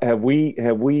 Have we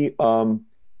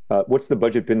what's the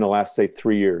budget been the last, say,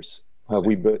 3 years? Have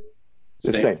we been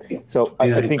the same? So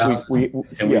I think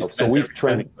we've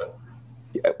trended.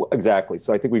 Exactly.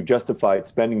 So I think we've justified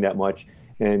spending that much.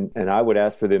 And I would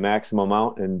ask for the maximum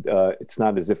amount. And it's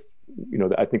not as if,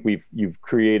 I think you've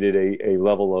created a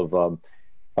level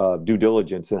of due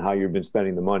diligence in how you've been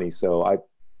spending the money. So I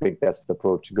think that's the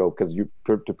approach to go, because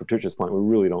to Patricia's point, we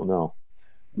really don't know.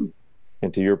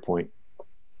 And to your point.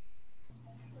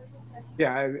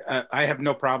 Yeah, I have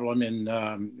no problem in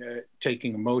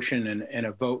taking a motion and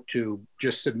a vote to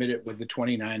just submit it with the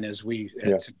 29 as we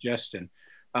had suggested.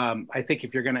 I think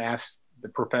if you're going to ask the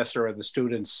professor or the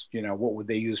students, what would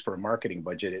they use for a marketing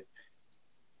budget?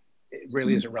 It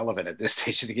really isn't relevant at this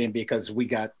stage of the game, because we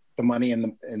got the money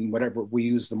and whatever we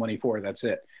use the money for, that's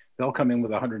it. They'll come in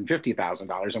with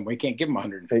 $150,000 and we can't give them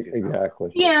 $150,000.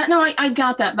 Exactly. Yeah, no, I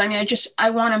got that. But I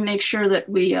want to make sure that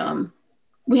we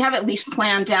have at least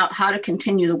planned out how to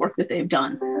continue the work that they've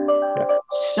done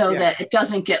so that it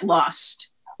doesn't get lost.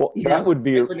 Well, that would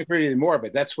be. I couldn't agree anymore,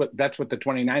 but that's what the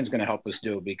 29 is going to help us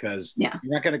do, because you're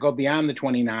not going to go beyond the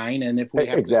 29. And if we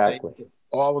have to say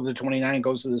all of the 29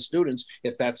 goes to the students,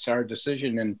 if that's our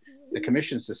decision and the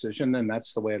commission's decision, then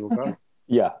that's the way it'll go.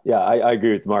 Yeah, I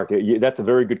agree with Mark. That's a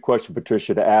very good question,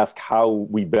 Patricia, to ask how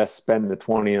we best spend the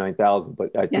 29,000.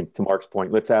 But I think to Mark's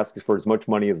point, let's ask for as much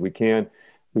money as we can.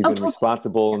 We've been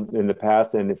responsible in the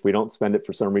past, and if we don't spend it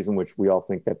for some reason, which we all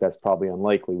think that's probably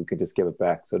unlikely, we could just give it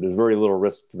back. So there's very little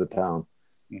risk to the town.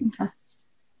 Okay.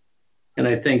 And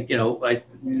I think,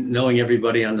 knowing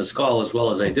everybody on this call as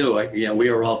well as I do, we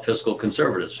are all fiscal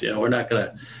conservatives. We're not going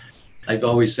to, I've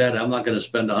always said, I'm not going to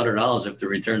spend $100 if the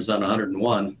return's on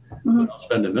 101, but I'll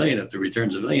spend $1 million if the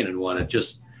return's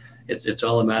 $1,000,001. It's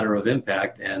all a matter of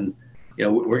impact. And,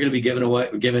 we're going to be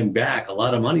giving back a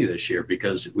lot of money this year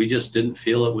because we just didn't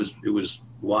feel it was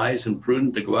wise and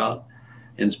prudent to go out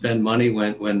and spend money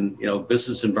when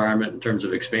business environment in terms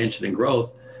of expansion and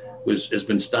growth has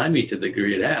been stymied to the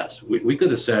degree it has. We could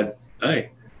have said,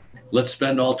 hey, let's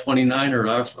spend all 29 or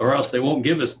else they won't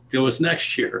give us to us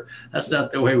next year. That's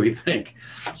not the way we think.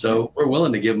 So we're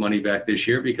willing to give money back this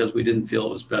year because we didn't feel it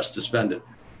was best to spend it.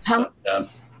 How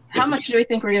much do we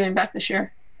think we're giving back this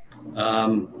year?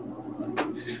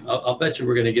 I'll bet you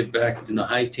we're going to give back in the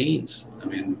high teens. I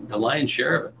mean, the lion's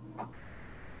share of it.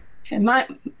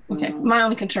 Okay, my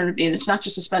only concern would be, and it's not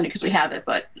just to spend it because we have it,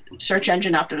 but search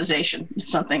engine optimization is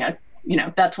something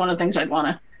that's one of the things I'd want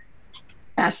to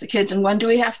ask the kids. And when do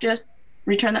we have to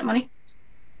return that money?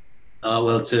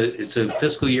 Well, it's a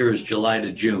fiscal year is July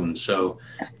to June, so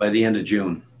by the end of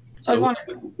June. So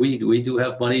we do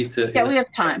have money to. Yeah, we have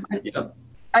time. Yeah.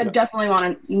 I definitely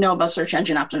want to know about search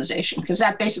engine optimization because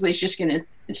that basically is just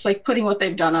it's like putting what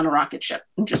they've done on a rocket ship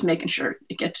and just making sure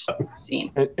it gets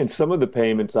seen. And some of the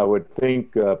payments, I would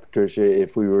think, Patricia,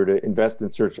 if we were to invest in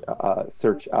search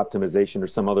optimization or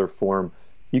some other form,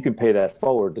 you can pay that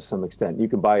forward to some extent. You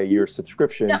can buy a year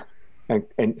subscription. Yeah.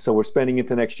 And so we're spending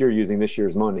into next year using this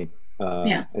year's money.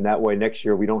 And that way next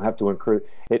year we don't have to incur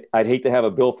it. I'd hate to have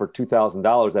a bill for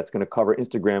 $2,000 that's going to cover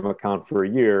Instagram account for a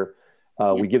year.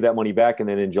 We give that money back, and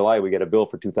then in July we get a bill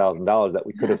for $2,000 that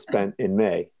we could have spent in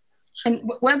May.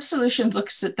 And Web Solutions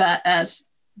looks at that as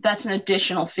that's an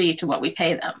additional fee to what we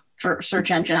pay them for search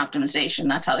engine optimization.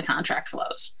 That's how the contract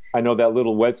flows. I know that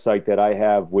little website that I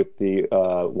have with the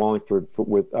Wallingford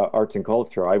with arts and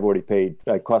culture. I've already paid.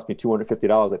 It cost me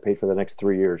 $250. I paid for the next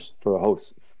 3 years for a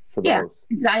host. For the host.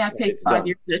 Exactly. I paid 5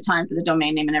 years at a time for the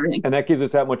domain name and everything. And that gives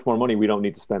us that much more money we don't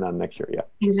need to spend on next year. Yeah.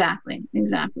 Exactly.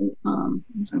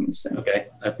 Okay,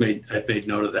 I've made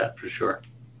note of that for sure.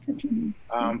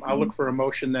 I'll look for a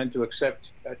motion then to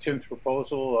accept Tim's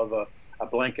proposal of a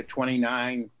blanket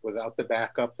 29 without the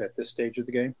backup at this stage of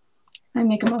the game. I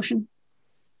make a motion.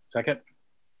 Second?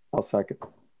 I'll second.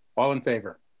 All in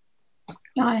favor?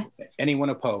 Aye. Anyone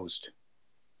opposed?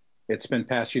 It's been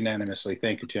passed unanimously.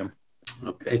 Thank you, Tim.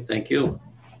 Okay, thank you.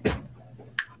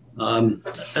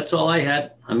 That's all I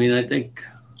had. I mean, I think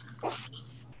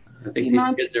these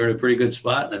kids are in a pretty good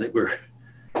spot. I think we're.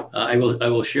 I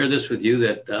will share this with you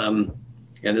that,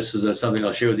 and this is something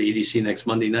I'll share with the EDC next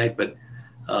Monday night. But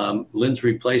Lynn's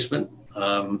replacement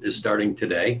is starting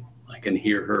today. I can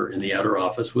hear her in the outer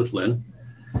office with Lynn.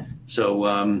 So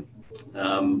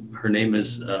her name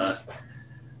is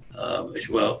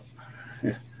well.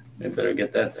 I better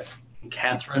get that there.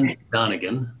 Catherine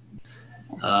Donegan.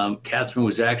 Catherine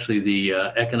was actually the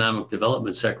Economic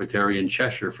Development Secretary in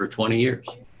Cheshire for 20 years.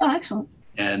 Oh, excellent.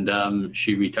 And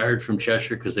she retired from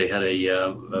Cheshire because they had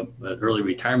an early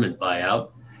retirement buyout,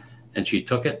 and she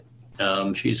took it.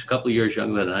 She's a couple of years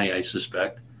younger than I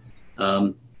suspect.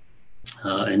 And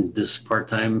this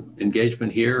part-time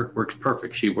engagement here works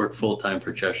perfect. She worked full-time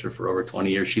for Cheshire for over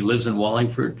 20 years. She lives in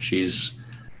Wallingford.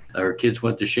 Her kids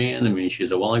went to Shan. I mean,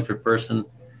 she's a Wallingford person.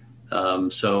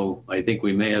 So I think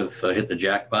we may have hit the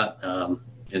jackpot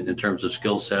in terms of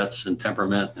skill sets and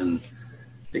temperament and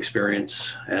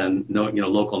experience and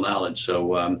local knowledge.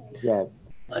 So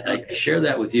I share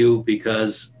that with you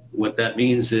because what that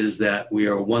means is that we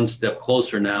are one step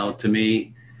closer now to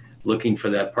me looking for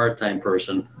that part-time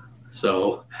person.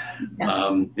 So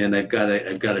and I've got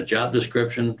a job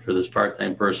description for this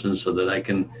part-time person so that I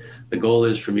can. The goal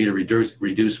is for me to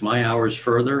reduce my hours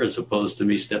further as opposed to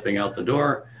me stepping out the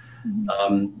door.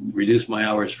 Reduce my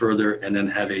hours further and then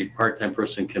have a part-time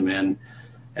person come in.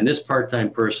 And this part-time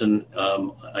person,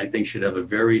 I think, should have a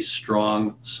very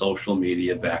strong social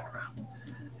media background.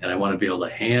 And I want to be able to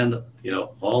hand,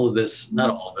 all of this, not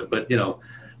all of it, but,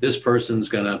 this person's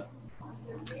going to,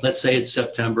 let's say it's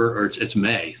September or it's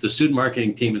May. The student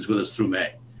marketing team is with us through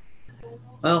May.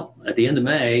 Well, at the end of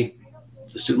May,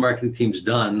 the student marketing team's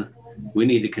done. We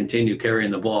need to continue carrying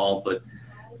the ball, but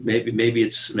maybe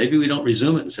we don't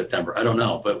resume it in September. I don't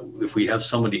know. But if we have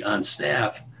somebody on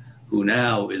staff who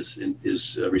now is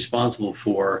responsible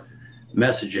for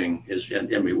messaging,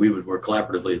 we would work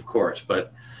collaboratively, of course,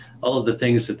 but all of the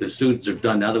things that the students have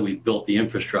done now that we've built the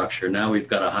infrastructure, now we've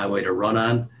got a highway to run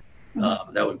on.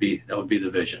 That would be the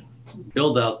vision.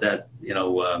 Build out that,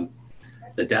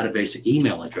 the database of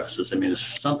email addresses. I mean,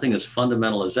 it's something as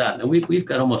fundamental as that. And we've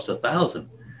got almost 1,000,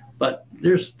 but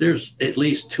there's at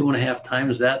least 2.5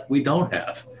 times that we don't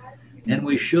have. and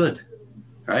we should,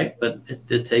 right? But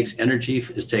it takes energy.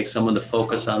 It takes someone to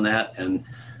focus on that, and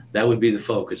that would be the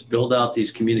focus. Build out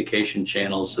these communication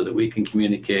channels so that we can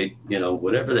communicate,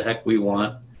 whatever the heck we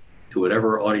want to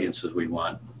whatever audiences we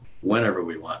want, whenever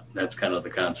we want. That's kind of the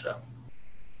concept.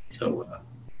 So,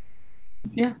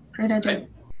 yeah, great idea. Right.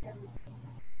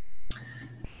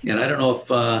 And I don't know if,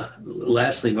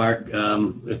 lastly, Mark, I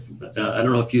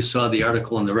don't know if you saw the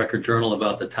article in the Record Journal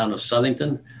about the town of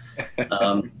Southington.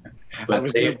 I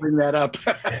was going to bring that up.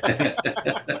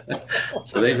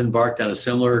 So they've embarked on a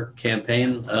similar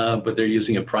campaign, but they're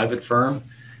using a private firm.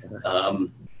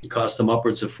 It cost them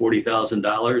upwards of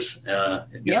 $40,000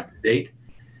 to date.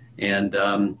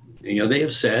 And, they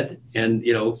have said, and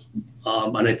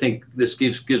I think this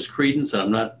gives credence, and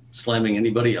I'm not slamming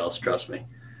anybody else, trust me,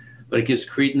 but it gives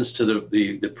credence to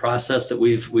the process that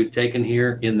we've taken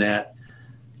here, in that,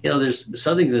 there's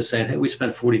something that's saying, hey, we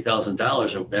spent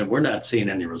 $40,000 and we're not seeing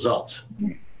any results.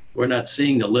 We're not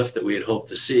seeing the lift that we had hoped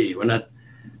to see. We're not,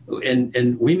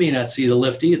 and we may not see the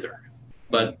lift either,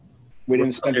 but we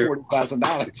didn't spend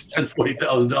 $40,000. Spend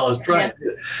 $40,000 trying.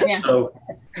 Yeah. So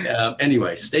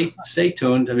anyway, stay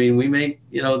tuned. I mean, we may,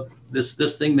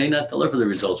 this thing may not deliver the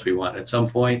results we want. At some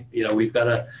point, we've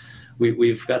got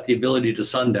the ability to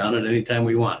sundown at any time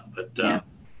we want. But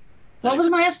what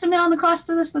was my estimate on the cost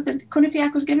of this that the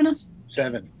Quinnipiac was giving us?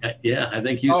 7. Yeah, I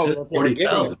think you said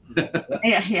 40,000.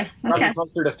 Yeah. Probably Okay.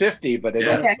 closer to 50, but they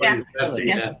Yeah. don't. 50,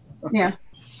 yeah. Yeah.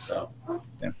 So,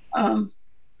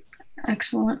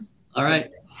 Excellent. all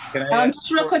right. Can I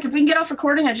Just real quick, if we can get off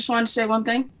recording, I just wanted to say one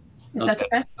thing, if that's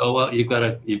okay. Oh, well, you've got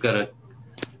to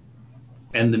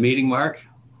end the meeting, Mark.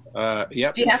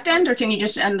 Yep. Do you have to end, or can you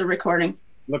just end the recording?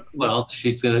 Look, Well,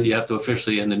 you have to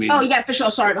officially end the meeting. Oh, you got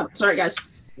official. Sorry, guys.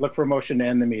 look for a motion to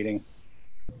end the meeting.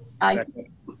 Aye. Second.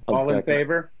 All in Second.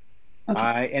 favor? Okay.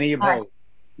 Aye. Any Aye. opposed?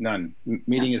 None.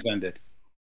 Meeting is ended.